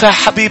الدافع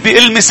حبيبي،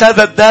 المس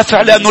هذا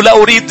الدافع، لأنه لا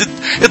أريد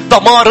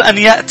الدمار أن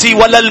يأتي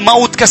ولا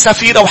الموت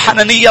كسفيرة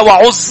وحنانية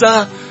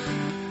وعزة.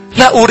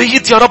 لا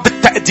أريد يا رب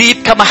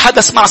التأديب كما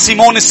حدث مع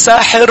سيمون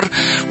الساحر،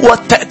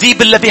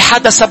 والتأديب الذي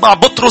حدث مع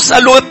بطرس.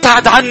 قال له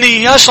ابتعد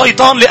عني يا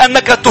شيطان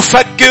لأنك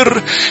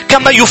تفكر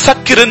كما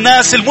يفكر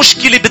الناس.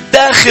 المشكلة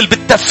بالداخل،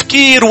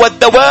 بالتفكير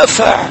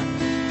والدوافع.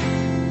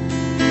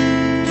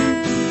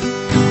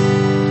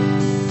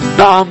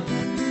 نعم،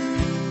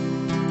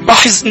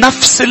 لاحظ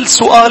نفس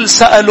السؤال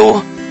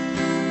سأله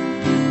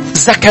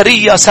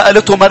زكريا،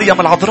 سألته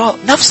مريم العذراء،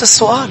 نفس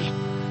السؤال.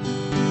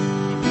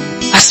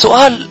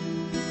 السؤال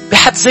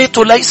بحد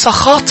ذاته ليس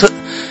خاطئ،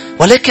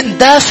 ولكن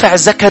دافع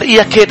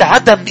زكريا كان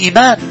عدم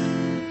إيمان.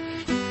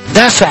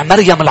 دافع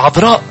مريم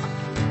العذراء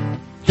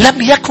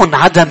لم يكن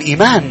عدم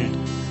إيمان،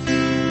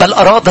 بل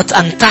أرادت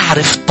أن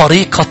تعرف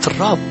طريقة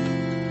الرب.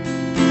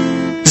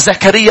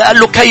 زكريا قال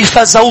له كيف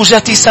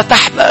زوجتي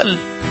ستحبل؟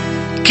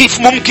 كيف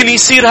ممكن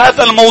يصير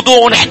هذا الموضوع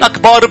ونحن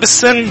كبار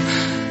بالسن؟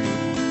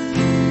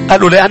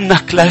 قالوا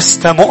لأنك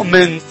لست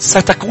مؤمن،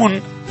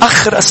 ستكون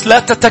أخرس لا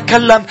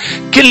تتكلم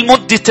كل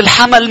مدة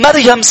الحمل.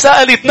 مريم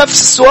سألت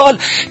نفس السؤال،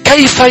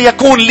 كيف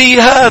يكون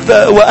لي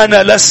هذا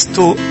وأنا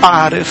لست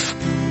أعرف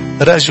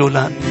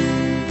رجلا؟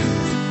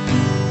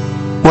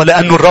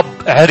 ولأن الرب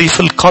عرف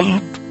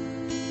القلب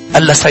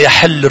ألا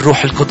سيحل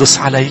الروح القدس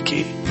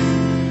عليك.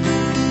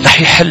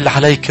 رح يحل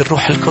عليك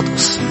الروح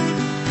القدس،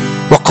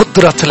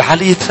 وقدرة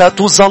العلي لا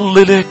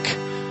تظللك،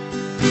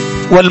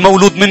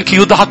 والمولود منك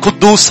يدعى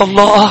قدوس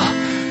الله.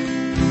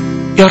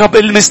 يا رب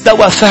المس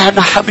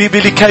دوافعنا حبيبي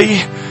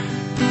لكي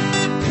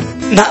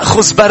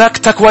نأخذ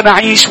بركتك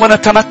ونعيش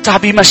ونتمتع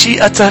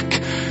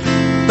بمشيئتك.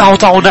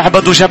 تعالوا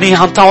نعبد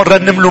جميعا، تعالوا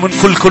نرنم له من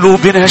كل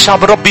قلوبنا يا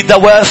شعب الرب.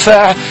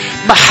 دوافع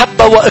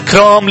محبة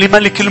وإكرام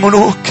لملك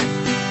الملوك.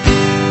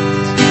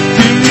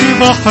 في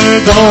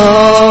محضرك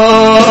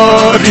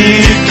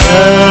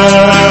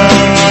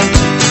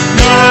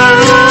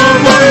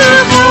يروم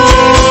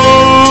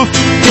الخوف،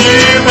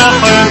 في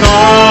محضرك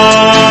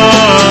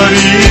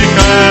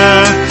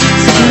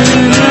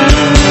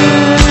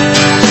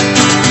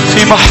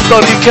في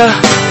محضرك،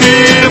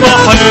 في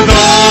محضرك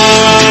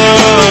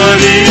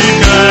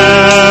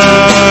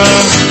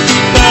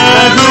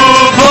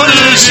تذوب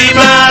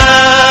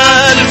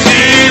الجبال، في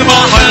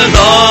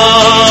محضرك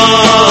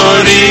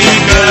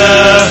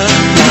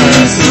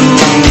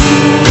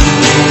يسوع،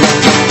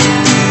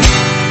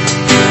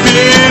 في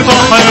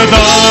محضرك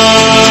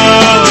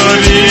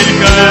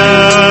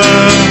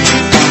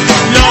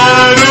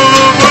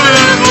يروم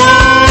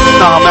الخوف.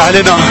 نعم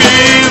اعلنا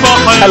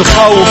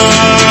الخوف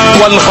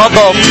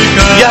والغضب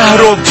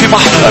يهرب في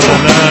محضره.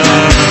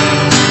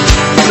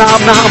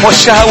 نعم نعم،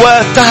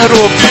 والشهوات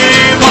تهرب في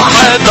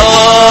محضرك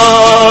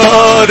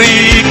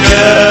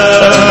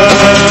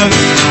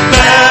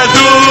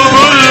تذوب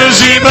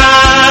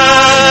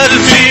الجبال،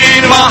 في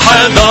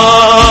محضرك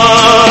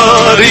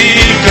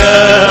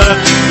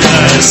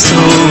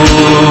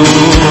يسوع.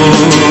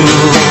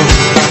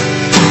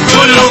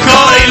 كل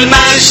قائل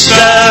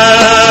مجدا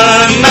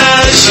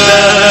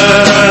مجدا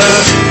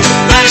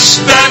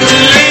مجدا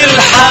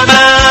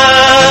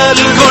للحمال،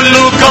 كل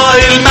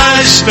قائل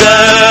مجدا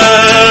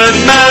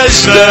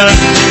مجدا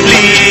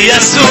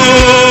ليسوع،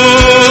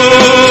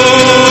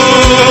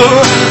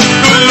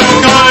 كل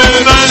قائل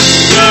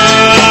مجدا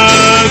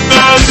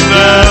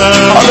مجدا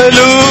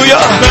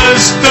هللويا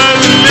مجدا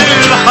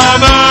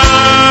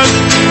للحمال،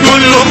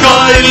 كل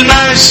قائل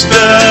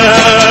مجدا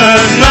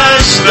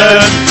مجدا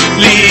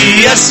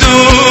ليسوع.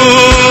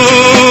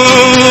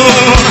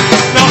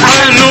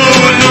 نحن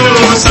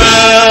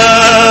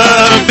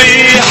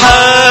نسبح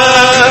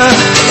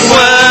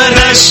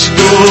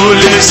ونشكو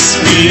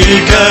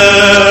لاسمك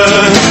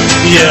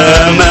يا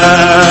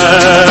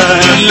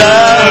من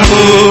له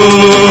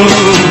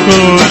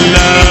كل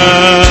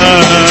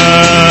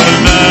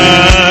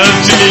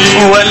المجد،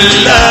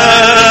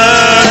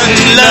 والآن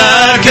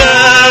لك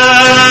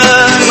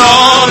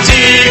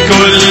نعطي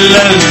كل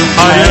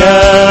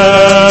الحياة.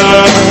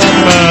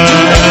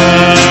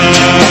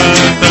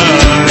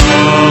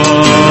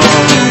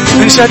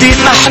 من جديد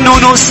نحن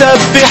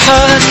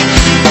نسبحك،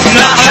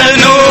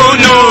 نحن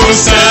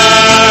نسبحك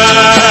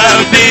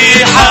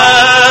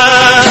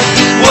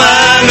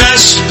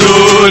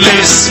ونشدو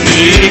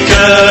لاسمك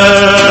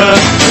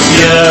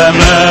يا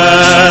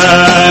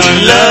من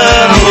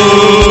له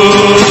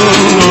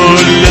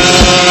كل المجد،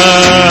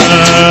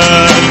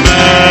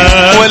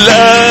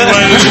 والآن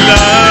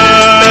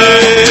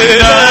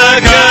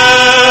لك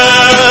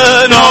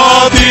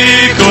نعطي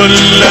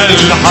كل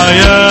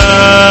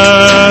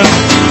الحياة.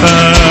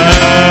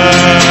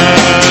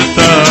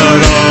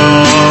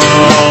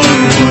 فترى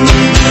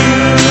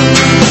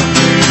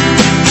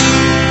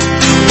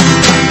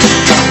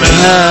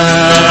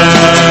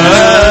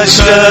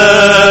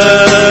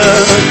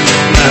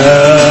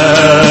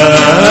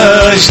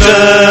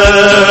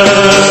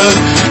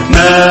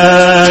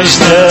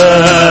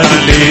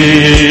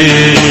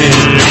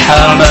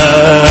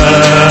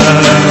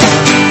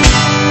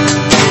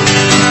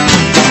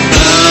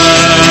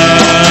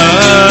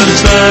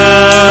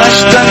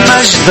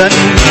مجدا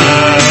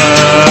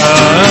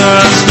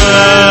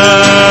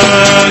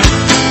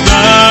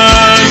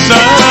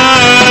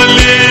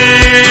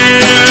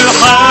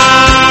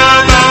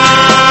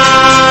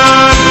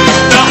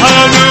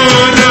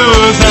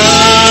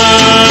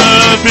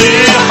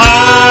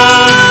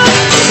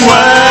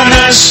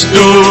ونشد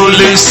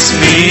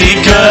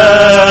لاسمك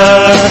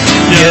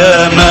يا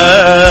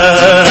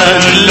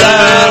من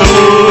له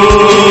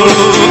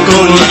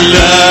كل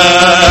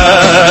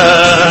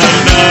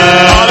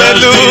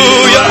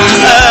هللويا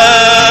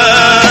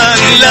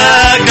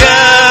لك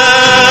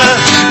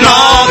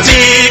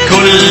نعطي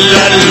كل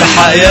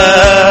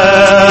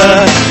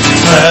الحياة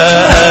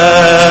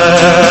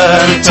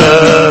فأنت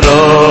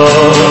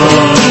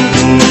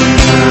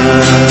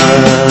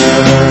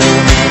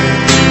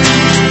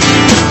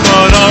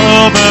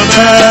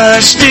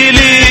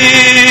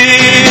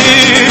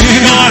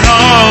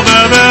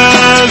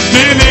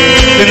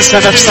انسى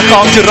نفسك،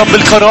 اعطي الرب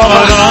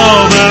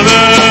الكرامة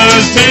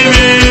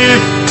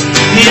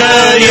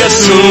يا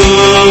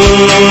يسوع.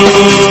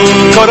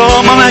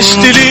 كرامة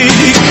مجد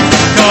ليك،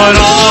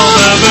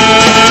 كرامة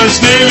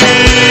مجد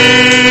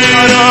ليك،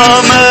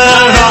 كرامة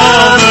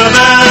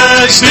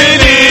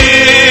مجد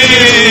ليك،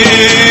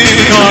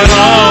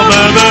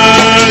 كرامة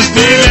مجد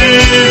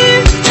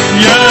ليك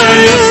يا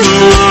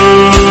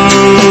يسوع.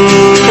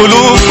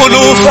 ألوف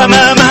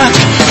أمامك،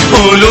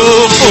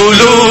 ألوف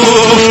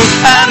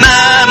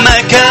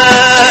أمامك،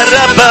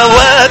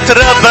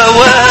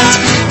 ربوات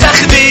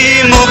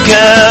تخديمك،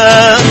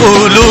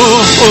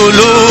 ألوف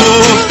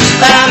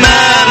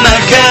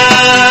أمامك،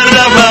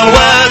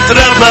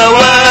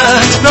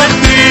 ربوات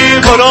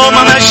تخديمك.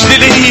 كرامة مجد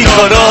لي،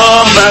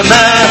 كرامة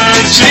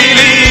مجد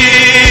لي،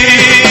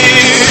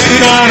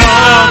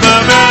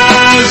 كرامة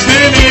مجد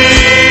لي،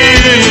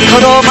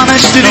 كرامة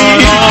مجد لي،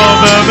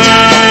 كرامة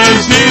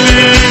مجد لي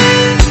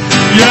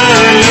يا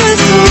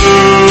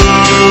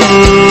يسوع.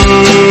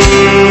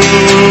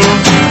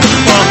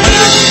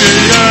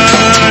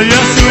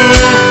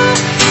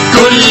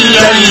 كل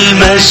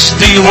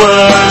المجد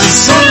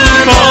والسلطان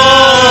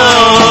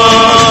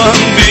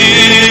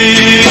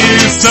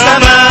بالسماء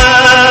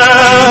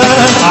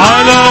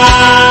على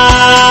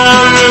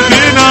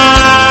أرضنا.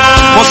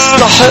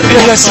 مستحق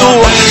يا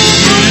يسوع،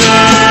 يا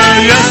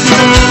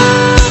يسوع.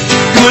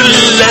 كل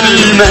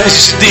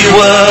المجد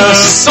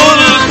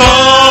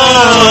والسلطان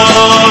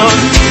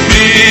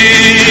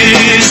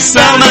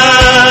بالسماء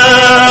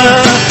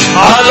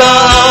على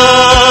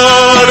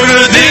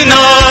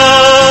أرضنا.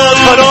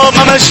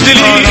 كرامة مجد لي،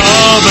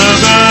 كرامة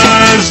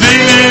مجد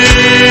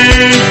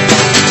لي،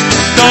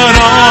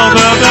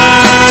 كرامة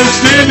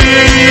مجد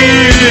لي،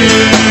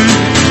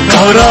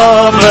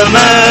 كرامة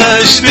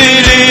مجد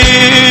لي.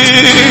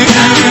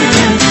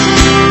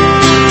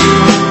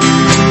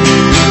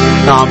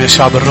 نعم يا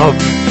شعب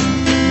الرب،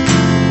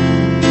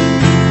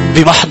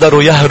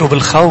 بمحضره يهرب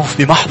الخوف،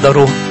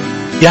 بمحضره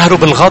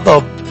يهرب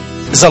الغضب.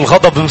 إذا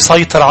الغضب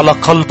مسيطر على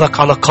قلبك،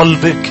 على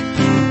قلبك،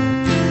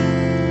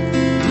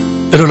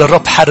 قلوا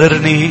للرب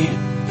حررني،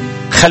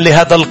 خلي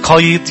هذا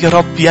القيد يا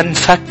رب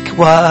ينفك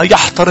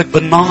ويحترق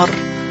بالنار.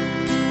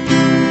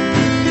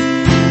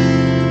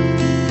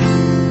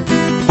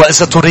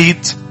 وإذا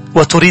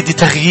تريد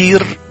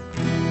تغيير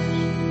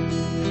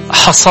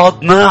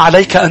حصادنا،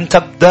 عليك أن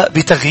تبدأ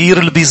بتغيير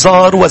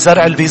البزار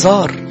وزرع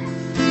البزار.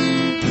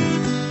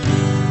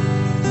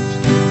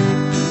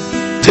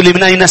 تقولي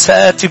من أين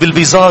سآتي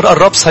بالبزار؟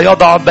 الرب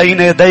سيضع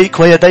بين يديك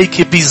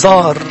ويديك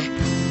بزار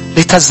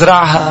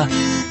لتزرعها.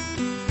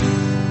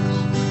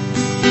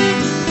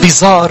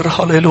 بزار،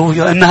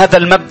 هللويا. إن هذا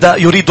المبدأ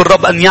يريد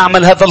الرب أن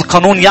يعمل، هذا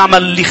القانون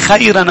يعمل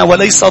لخيرنا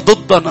وليس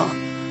ضدنا.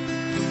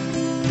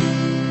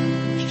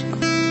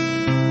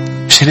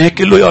 عشان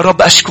هيك قل له يا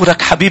رب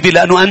أشكرك حبيبي،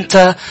 لأنه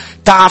أنت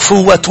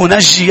تعفو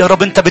وتنجي يا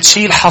رب. أنت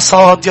بتشيل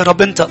حصاد يا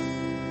رب، أنت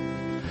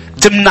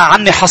تمنع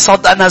عني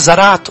حصاد أنا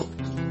زرعته.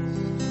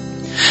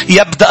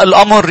 يبدأ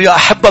الأمر يا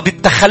أحبة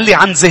بالتخلي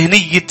عن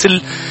ذهنية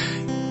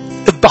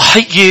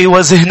الضحية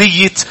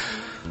وذهنية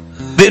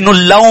بأنه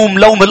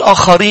لوم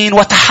الآخرين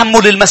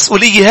وتحمل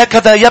المسؤولية.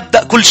 هكذا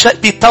يبدأ كل شيء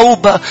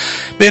بتوبة،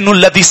 بأنه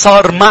الذي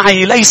صار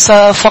معي ليس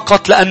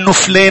فقط لأنه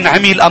فلان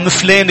عمل أم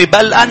فلان،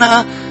 بل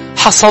أنا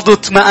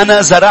حصدت ما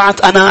أنا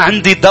زرعت. أنا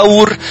عندي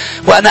دور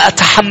وأنا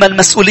أتحمل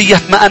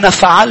مسؤولية ما أنا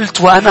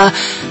فعلت، وأنا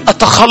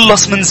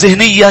أتخلص من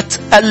ذهنية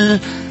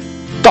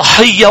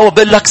الضحية.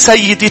 وبقول لك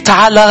سيدي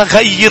تعال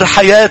غير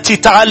حياتي،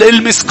 تعال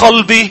المس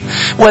قلبي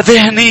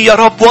وذهني يا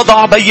رب.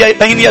 وضع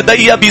بين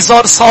يدي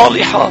بزار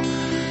صالحة،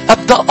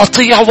 أبدأ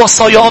أطيع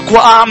وصاياك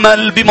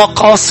وأعمل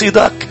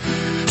بمقاصدك،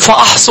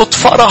 فأحصد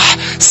فرح،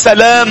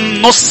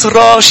 سلام،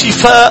 نصرة،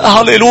 شفاء،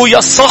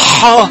 هللويا،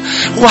 صحة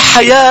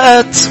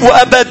وحياة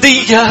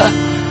وأبدية.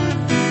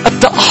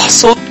 أبدأ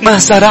أحصد ما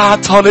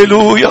زرعت،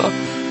 هللويا،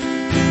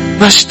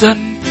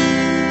 مجدا.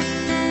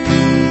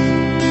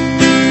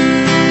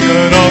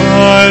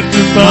 كرات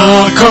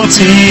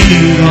طاقتي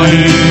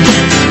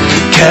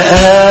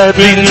كأب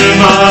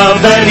مع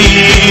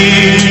بني،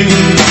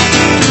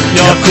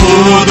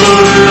 يقود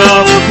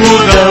الرب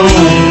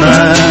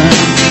دوما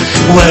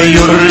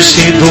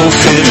ويرشد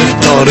في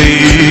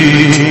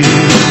الطريق.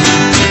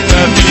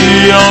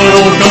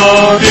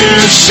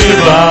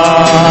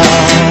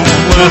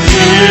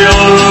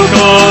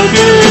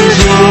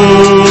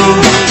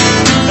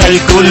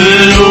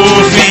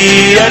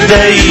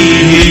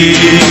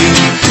 يديه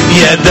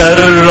يد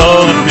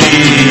الرب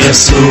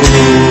يسوع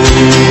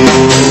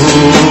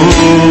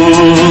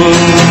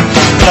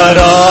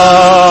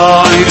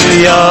كراع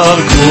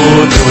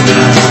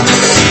يقودنا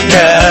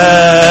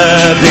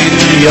كآب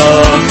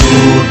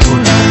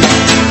يقودنا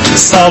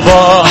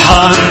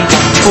صباحا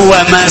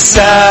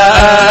ومساء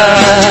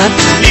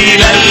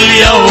إلى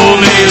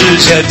اليوم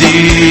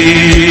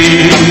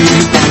الجديد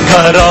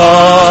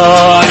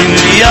كراع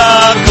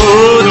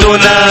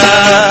يقودنا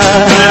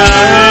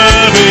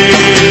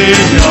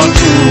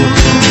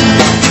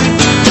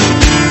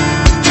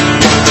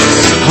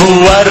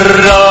هو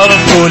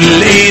الرب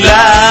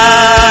الإله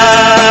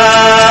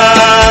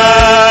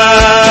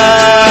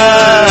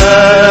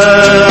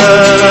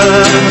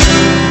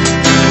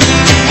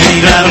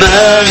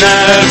حينما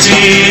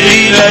نأتي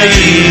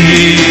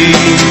إليه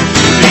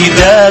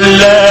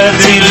بدالة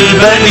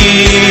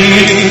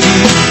البنين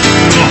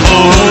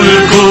روح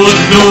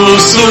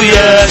القدوس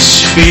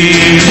يشفي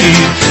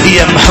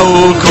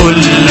يمحو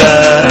كل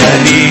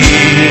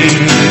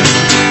أليم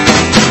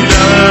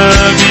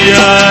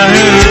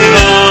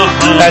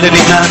أعلن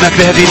إيمانك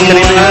بهذه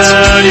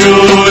الكلمات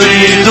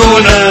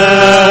يريدنا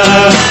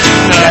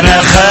لا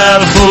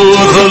نخاف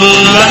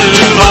ظل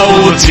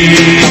الموت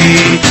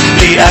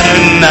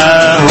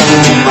لأنه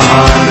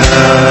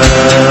معنا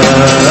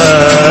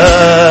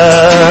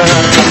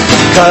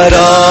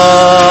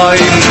كراع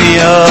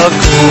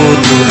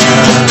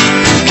يقودنا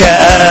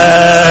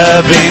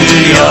كآب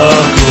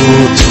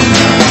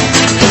يقودنا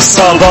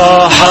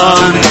صباحا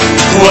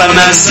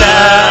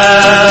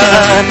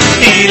ومساء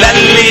إلى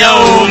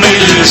اليوم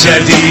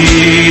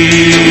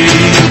الجديد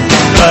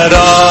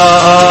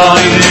كراع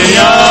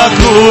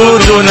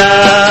يقودنا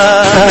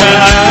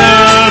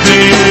كآب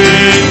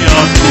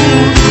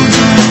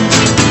يقودنا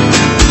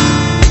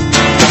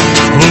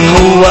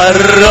هو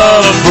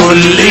الرب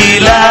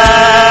الإله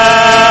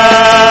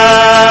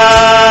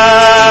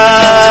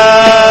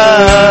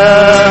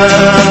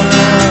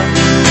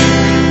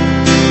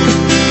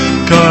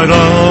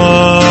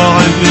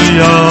كراع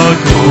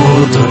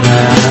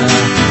يقودنا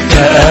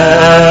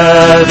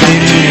كآب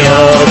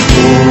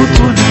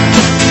يقودنا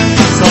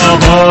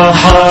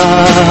صباحا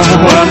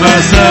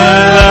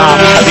ومساء نعم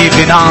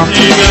حبيبي نعم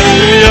إلى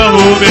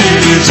اليوم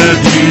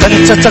الجديد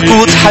أنت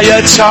تقود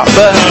حياة شعبك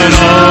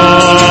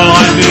كراع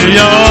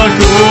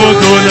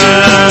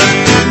يقودنا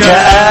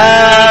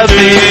كآب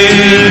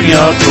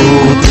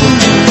يقودنا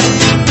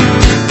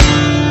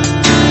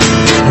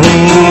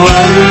هو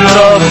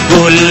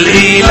الرب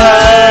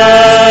الإله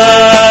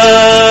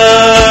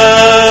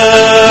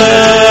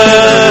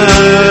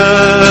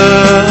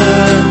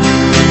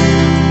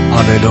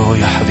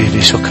هللويا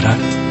حبيبي شكرا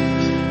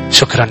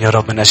يا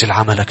رب من أجل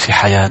عملك في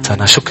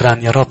حياتنا شكرا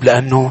يا رب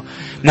لأنه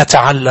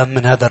نتعلم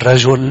من هذا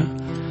الرجل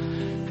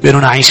بأنه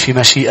نعيش في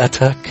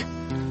مشيئتك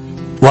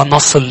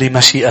ونصل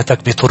لمشيئتك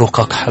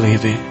بطرقك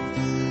حبيبي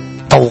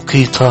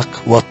توقيتك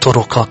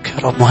وطرقك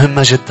يا رب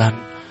مهمة جدا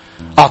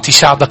أعطي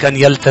شعبك أن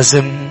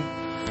يلتزم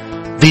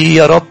بي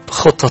يا رب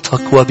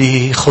خطتك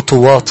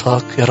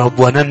وبخطواتك يا رب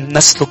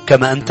ونسلك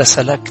كما أنت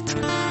سلكت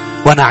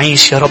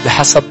ونعيش يا رب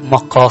حسب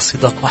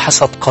مقاصدك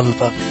وحسب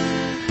قلبك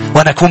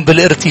ونكون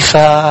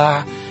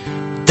بالارتفاع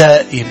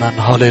دائما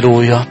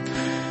هاليلويا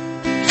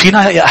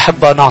فينا يا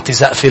أحبة نعطي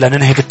زقفة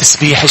لننهي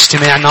بالتسبيح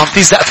اجتماعنا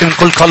نعطي زقفة من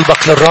كل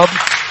قلبك للرب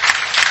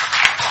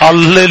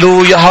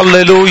هاليلويا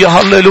هاليلويا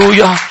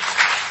هاليلويا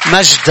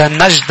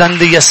مجدا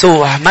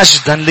ليسوع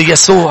مجدا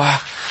ليسوع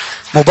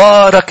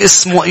مبارك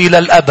اسمه إلى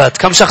الأبد.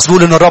 كم شخص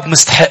بيقول إن الرب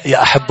مستحق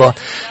يا أحبة؟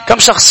 كم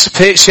شخص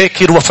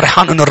شاكر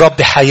وفرحان إن الرب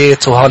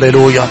بحياته؟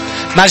 هاليلويا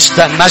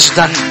مجدا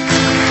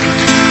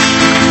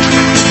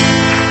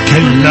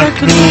كلك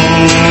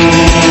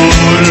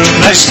نور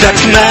مجدك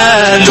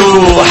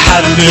ماله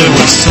حد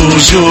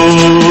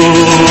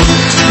والسجود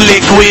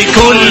لك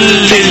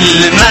وكل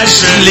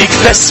المجد لك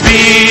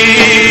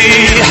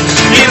تسبيح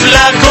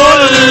يملى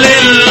كل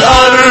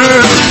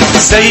الأرض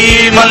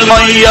زي ما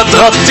المية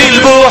تغطي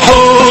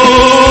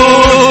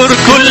البحور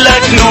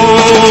كلك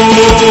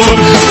نور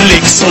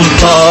لك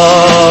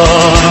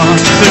سلطان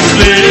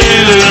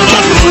تخلق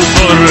الأرض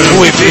والحر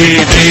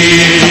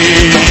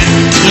وبإيديك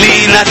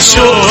لينا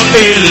تشق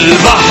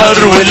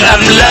البحر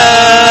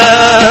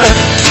والأملاك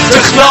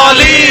تخضع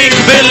ليك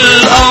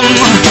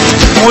بالأمر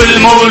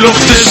والملوك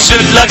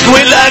تسجد لك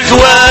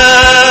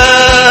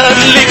والأكوان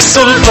لك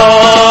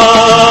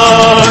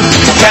سلطان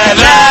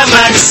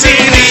كلامك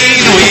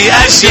سنين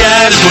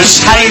وأجيال مش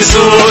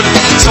حيزول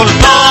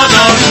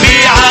سلطانك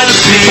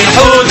بيعدي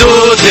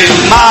حدود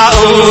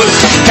المعقول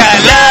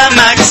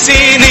كلامك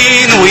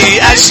سنين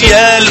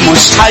وأجيال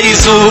مش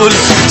حيزول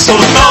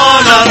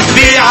سلطانك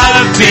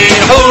بيعدي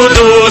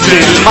حدود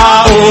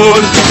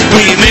المعقول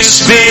ومش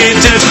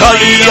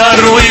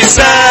بتتغير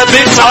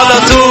وثابت على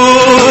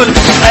طول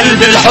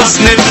قلب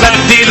الحزن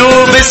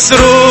تبدله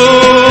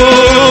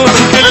بسرور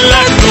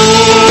كلك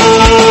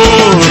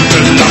نور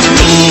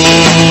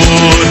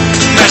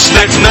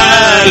مجدك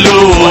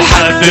ماله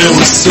حد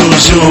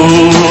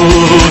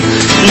والسجود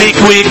لك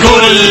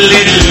وكل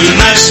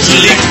المجد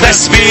لك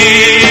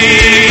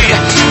تسبيح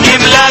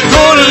يملى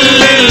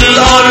كل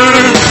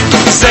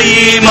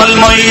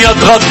مية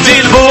تغطي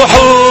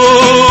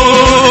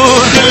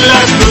البحور.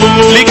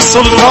 لك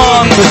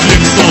سلطان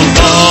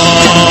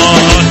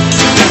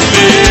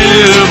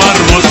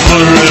المربوط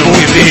حر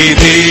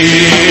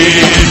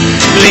وبإيديك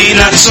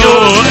لينا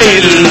تشوق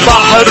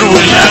البحر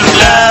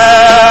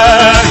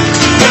والأملاك.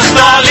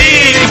 تخضع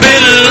ليك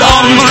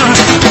بالأمر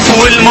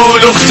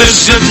والملوك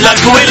تسجد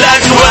لك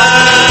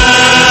والأكوان.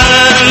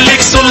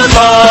 لك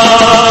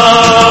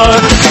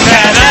سلطان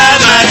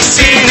كلامك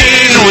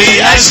سنين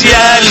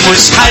وأجيال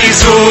مش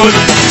حيزول.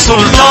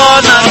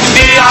 سلطانك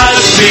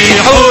بيعدي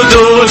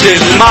حدود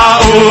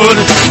المعقول.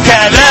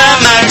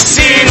 كلامك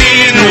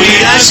سنين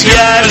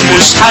وأجيال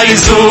مش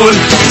حيزول.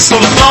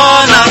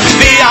 سلطانك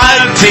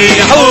بيعدي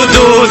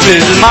حدود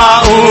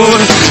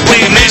المعقول.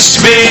 ومش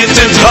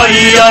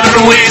بتتغير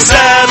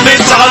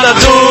وثابت على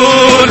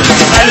طول.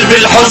 قلب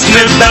الحزن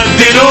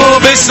تبدله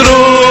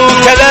بسرور.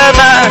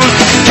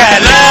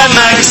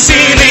 كلامك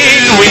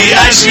سنين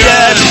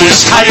وأجيال مش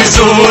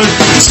حيزول.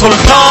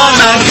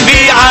 سلطانك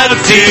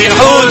بيعدي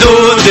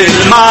حدود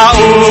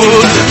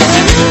المعقول.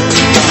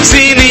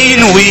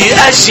 سنين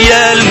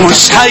وأجيال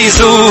مش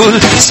حيزول.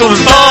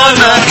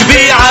 سلطانك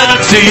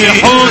بيعدي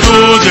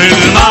حدود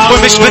المعقول.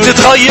 ومش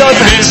بتتغير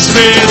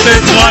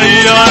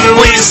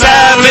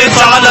وثابت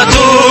على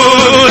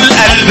طول.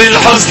 قلب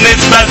الحزن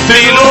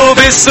تبدله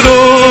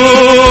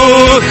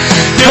بسرور.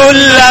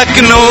 كلك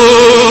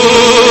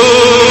نور.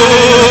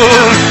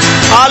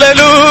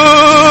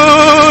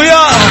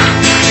 هاليلويا.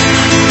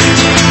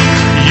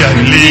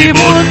 يلي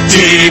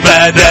متي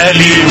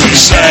بدلي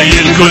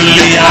وشايل كل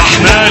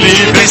أحمالي.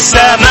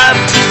 بالسماء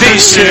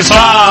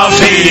تشفع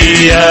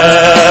فيا.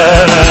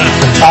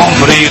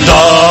 عمري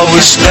ضاع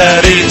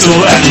واشتريته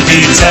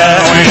قلبي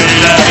تاني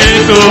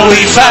لقيته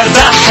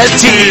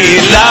وفتحتي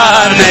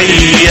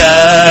لعنيا.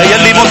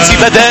 يلي متي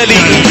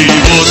بدلي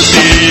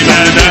وشايل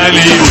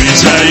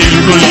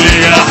كل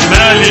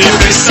أحمالي.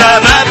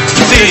 بالسماء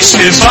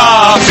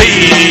تشفع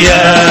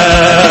فيا.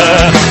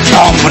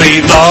 عمري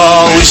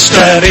ضاع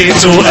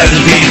واشتريته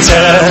قلبي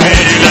تاني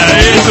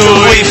لقيته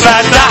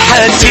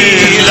وفتحتي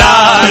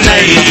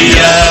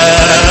لعنيا.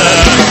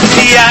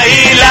 يا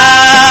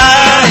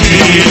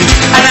إلهي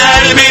أنا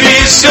قلبي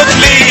بيسجد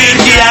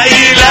ليك. يا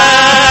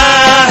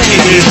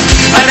إلهي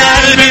أنا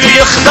قلبي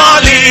بيخضع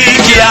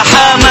ليك. يا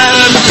حمل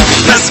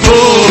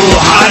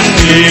مسبوح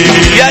عني.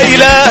 يا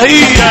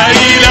إلهي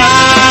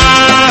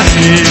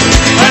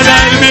أنا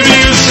قلبي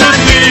بيسجد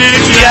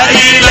ليك. يا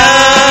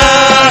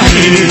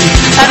إلهي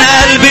أنا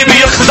قلبي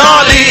بيخضع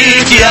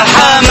ليك. يا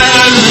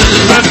حمل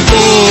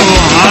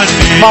مسبوح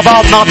عني. مع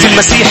بعض نعطي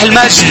المسيح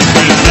المجد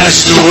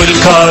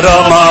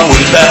والكرامة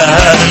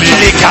والبهاء.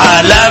 لك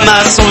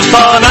علامة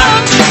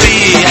سلطانك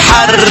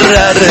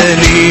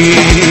بيحررني.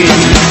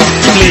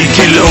 لك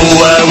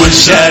القوة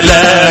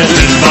والجلال.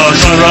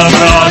 البشر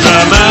أبرع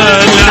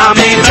جمال.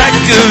 نعمتك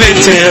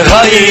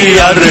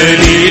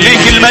بتغيرني.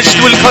 لك المجد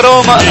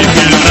والكرامة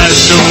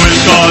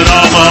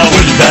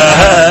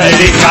والبهاء.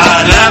 لك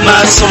علامة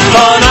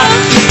سلطانك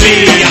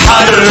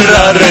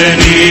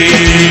بيحررني.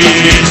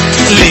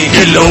 لك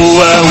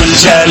القوة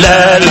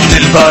والجلال. من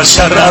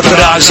البشر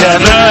أبرع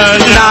جمال.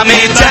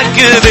 نعمتك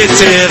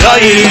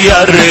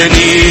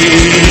بتغيرني.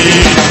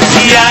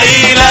 يا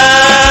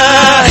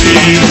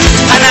إلهي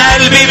أنا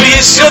قلبي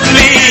بيسجد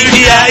ليك.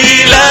 يا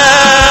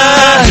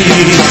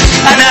إلهي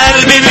أنا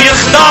قلبي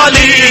بيخضع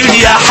ليك.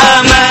 يا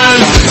حمل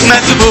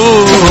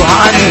مذبوح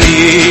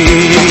عني.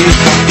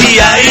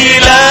 يا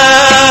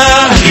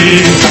إلهي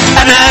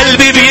أنا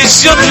قلبي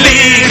بيسجد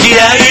ليك.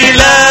 يا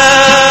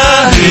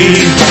إلهي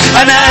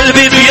أنا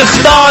قلبي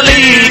بيخضع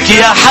ليك.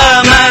 يا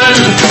حمل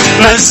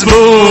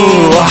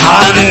مذبوح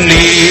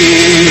عني.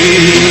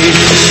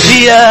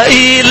 يا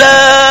إلهي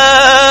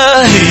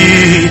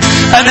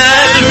أنا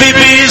قلبي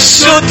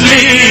بيسجد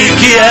ليك.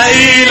 يا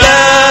إلهي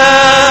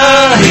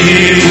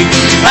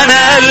أنا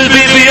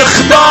قلبي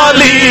بيخضع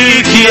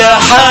ليك. يا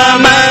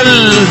حمل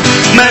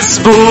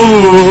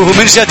مسبوح.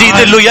 من جديد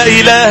قل له يا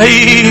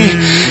إلهي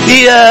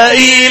يا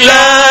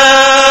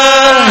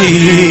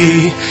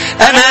إلهي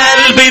أنا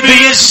قلبي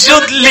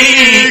بيسجد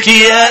ليك.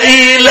 يا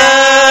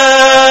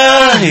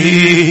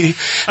إلهي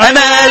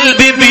أنا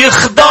قلبي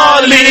بيخضع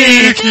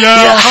ليك.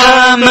 يا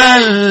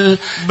حمل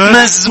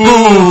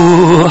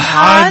مسبوح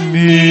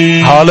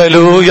عني.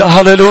 هاليلويا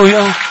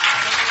هاليلويا.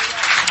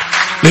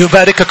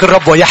 ليباركك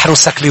الرب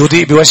ويحرسك.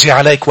 ليضيء بوجهه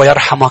عليك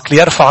ويرحمك.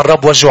 ليرفع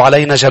الرب وجهه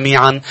علينا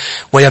جميعا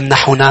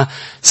ويمنحنا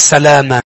سلاما.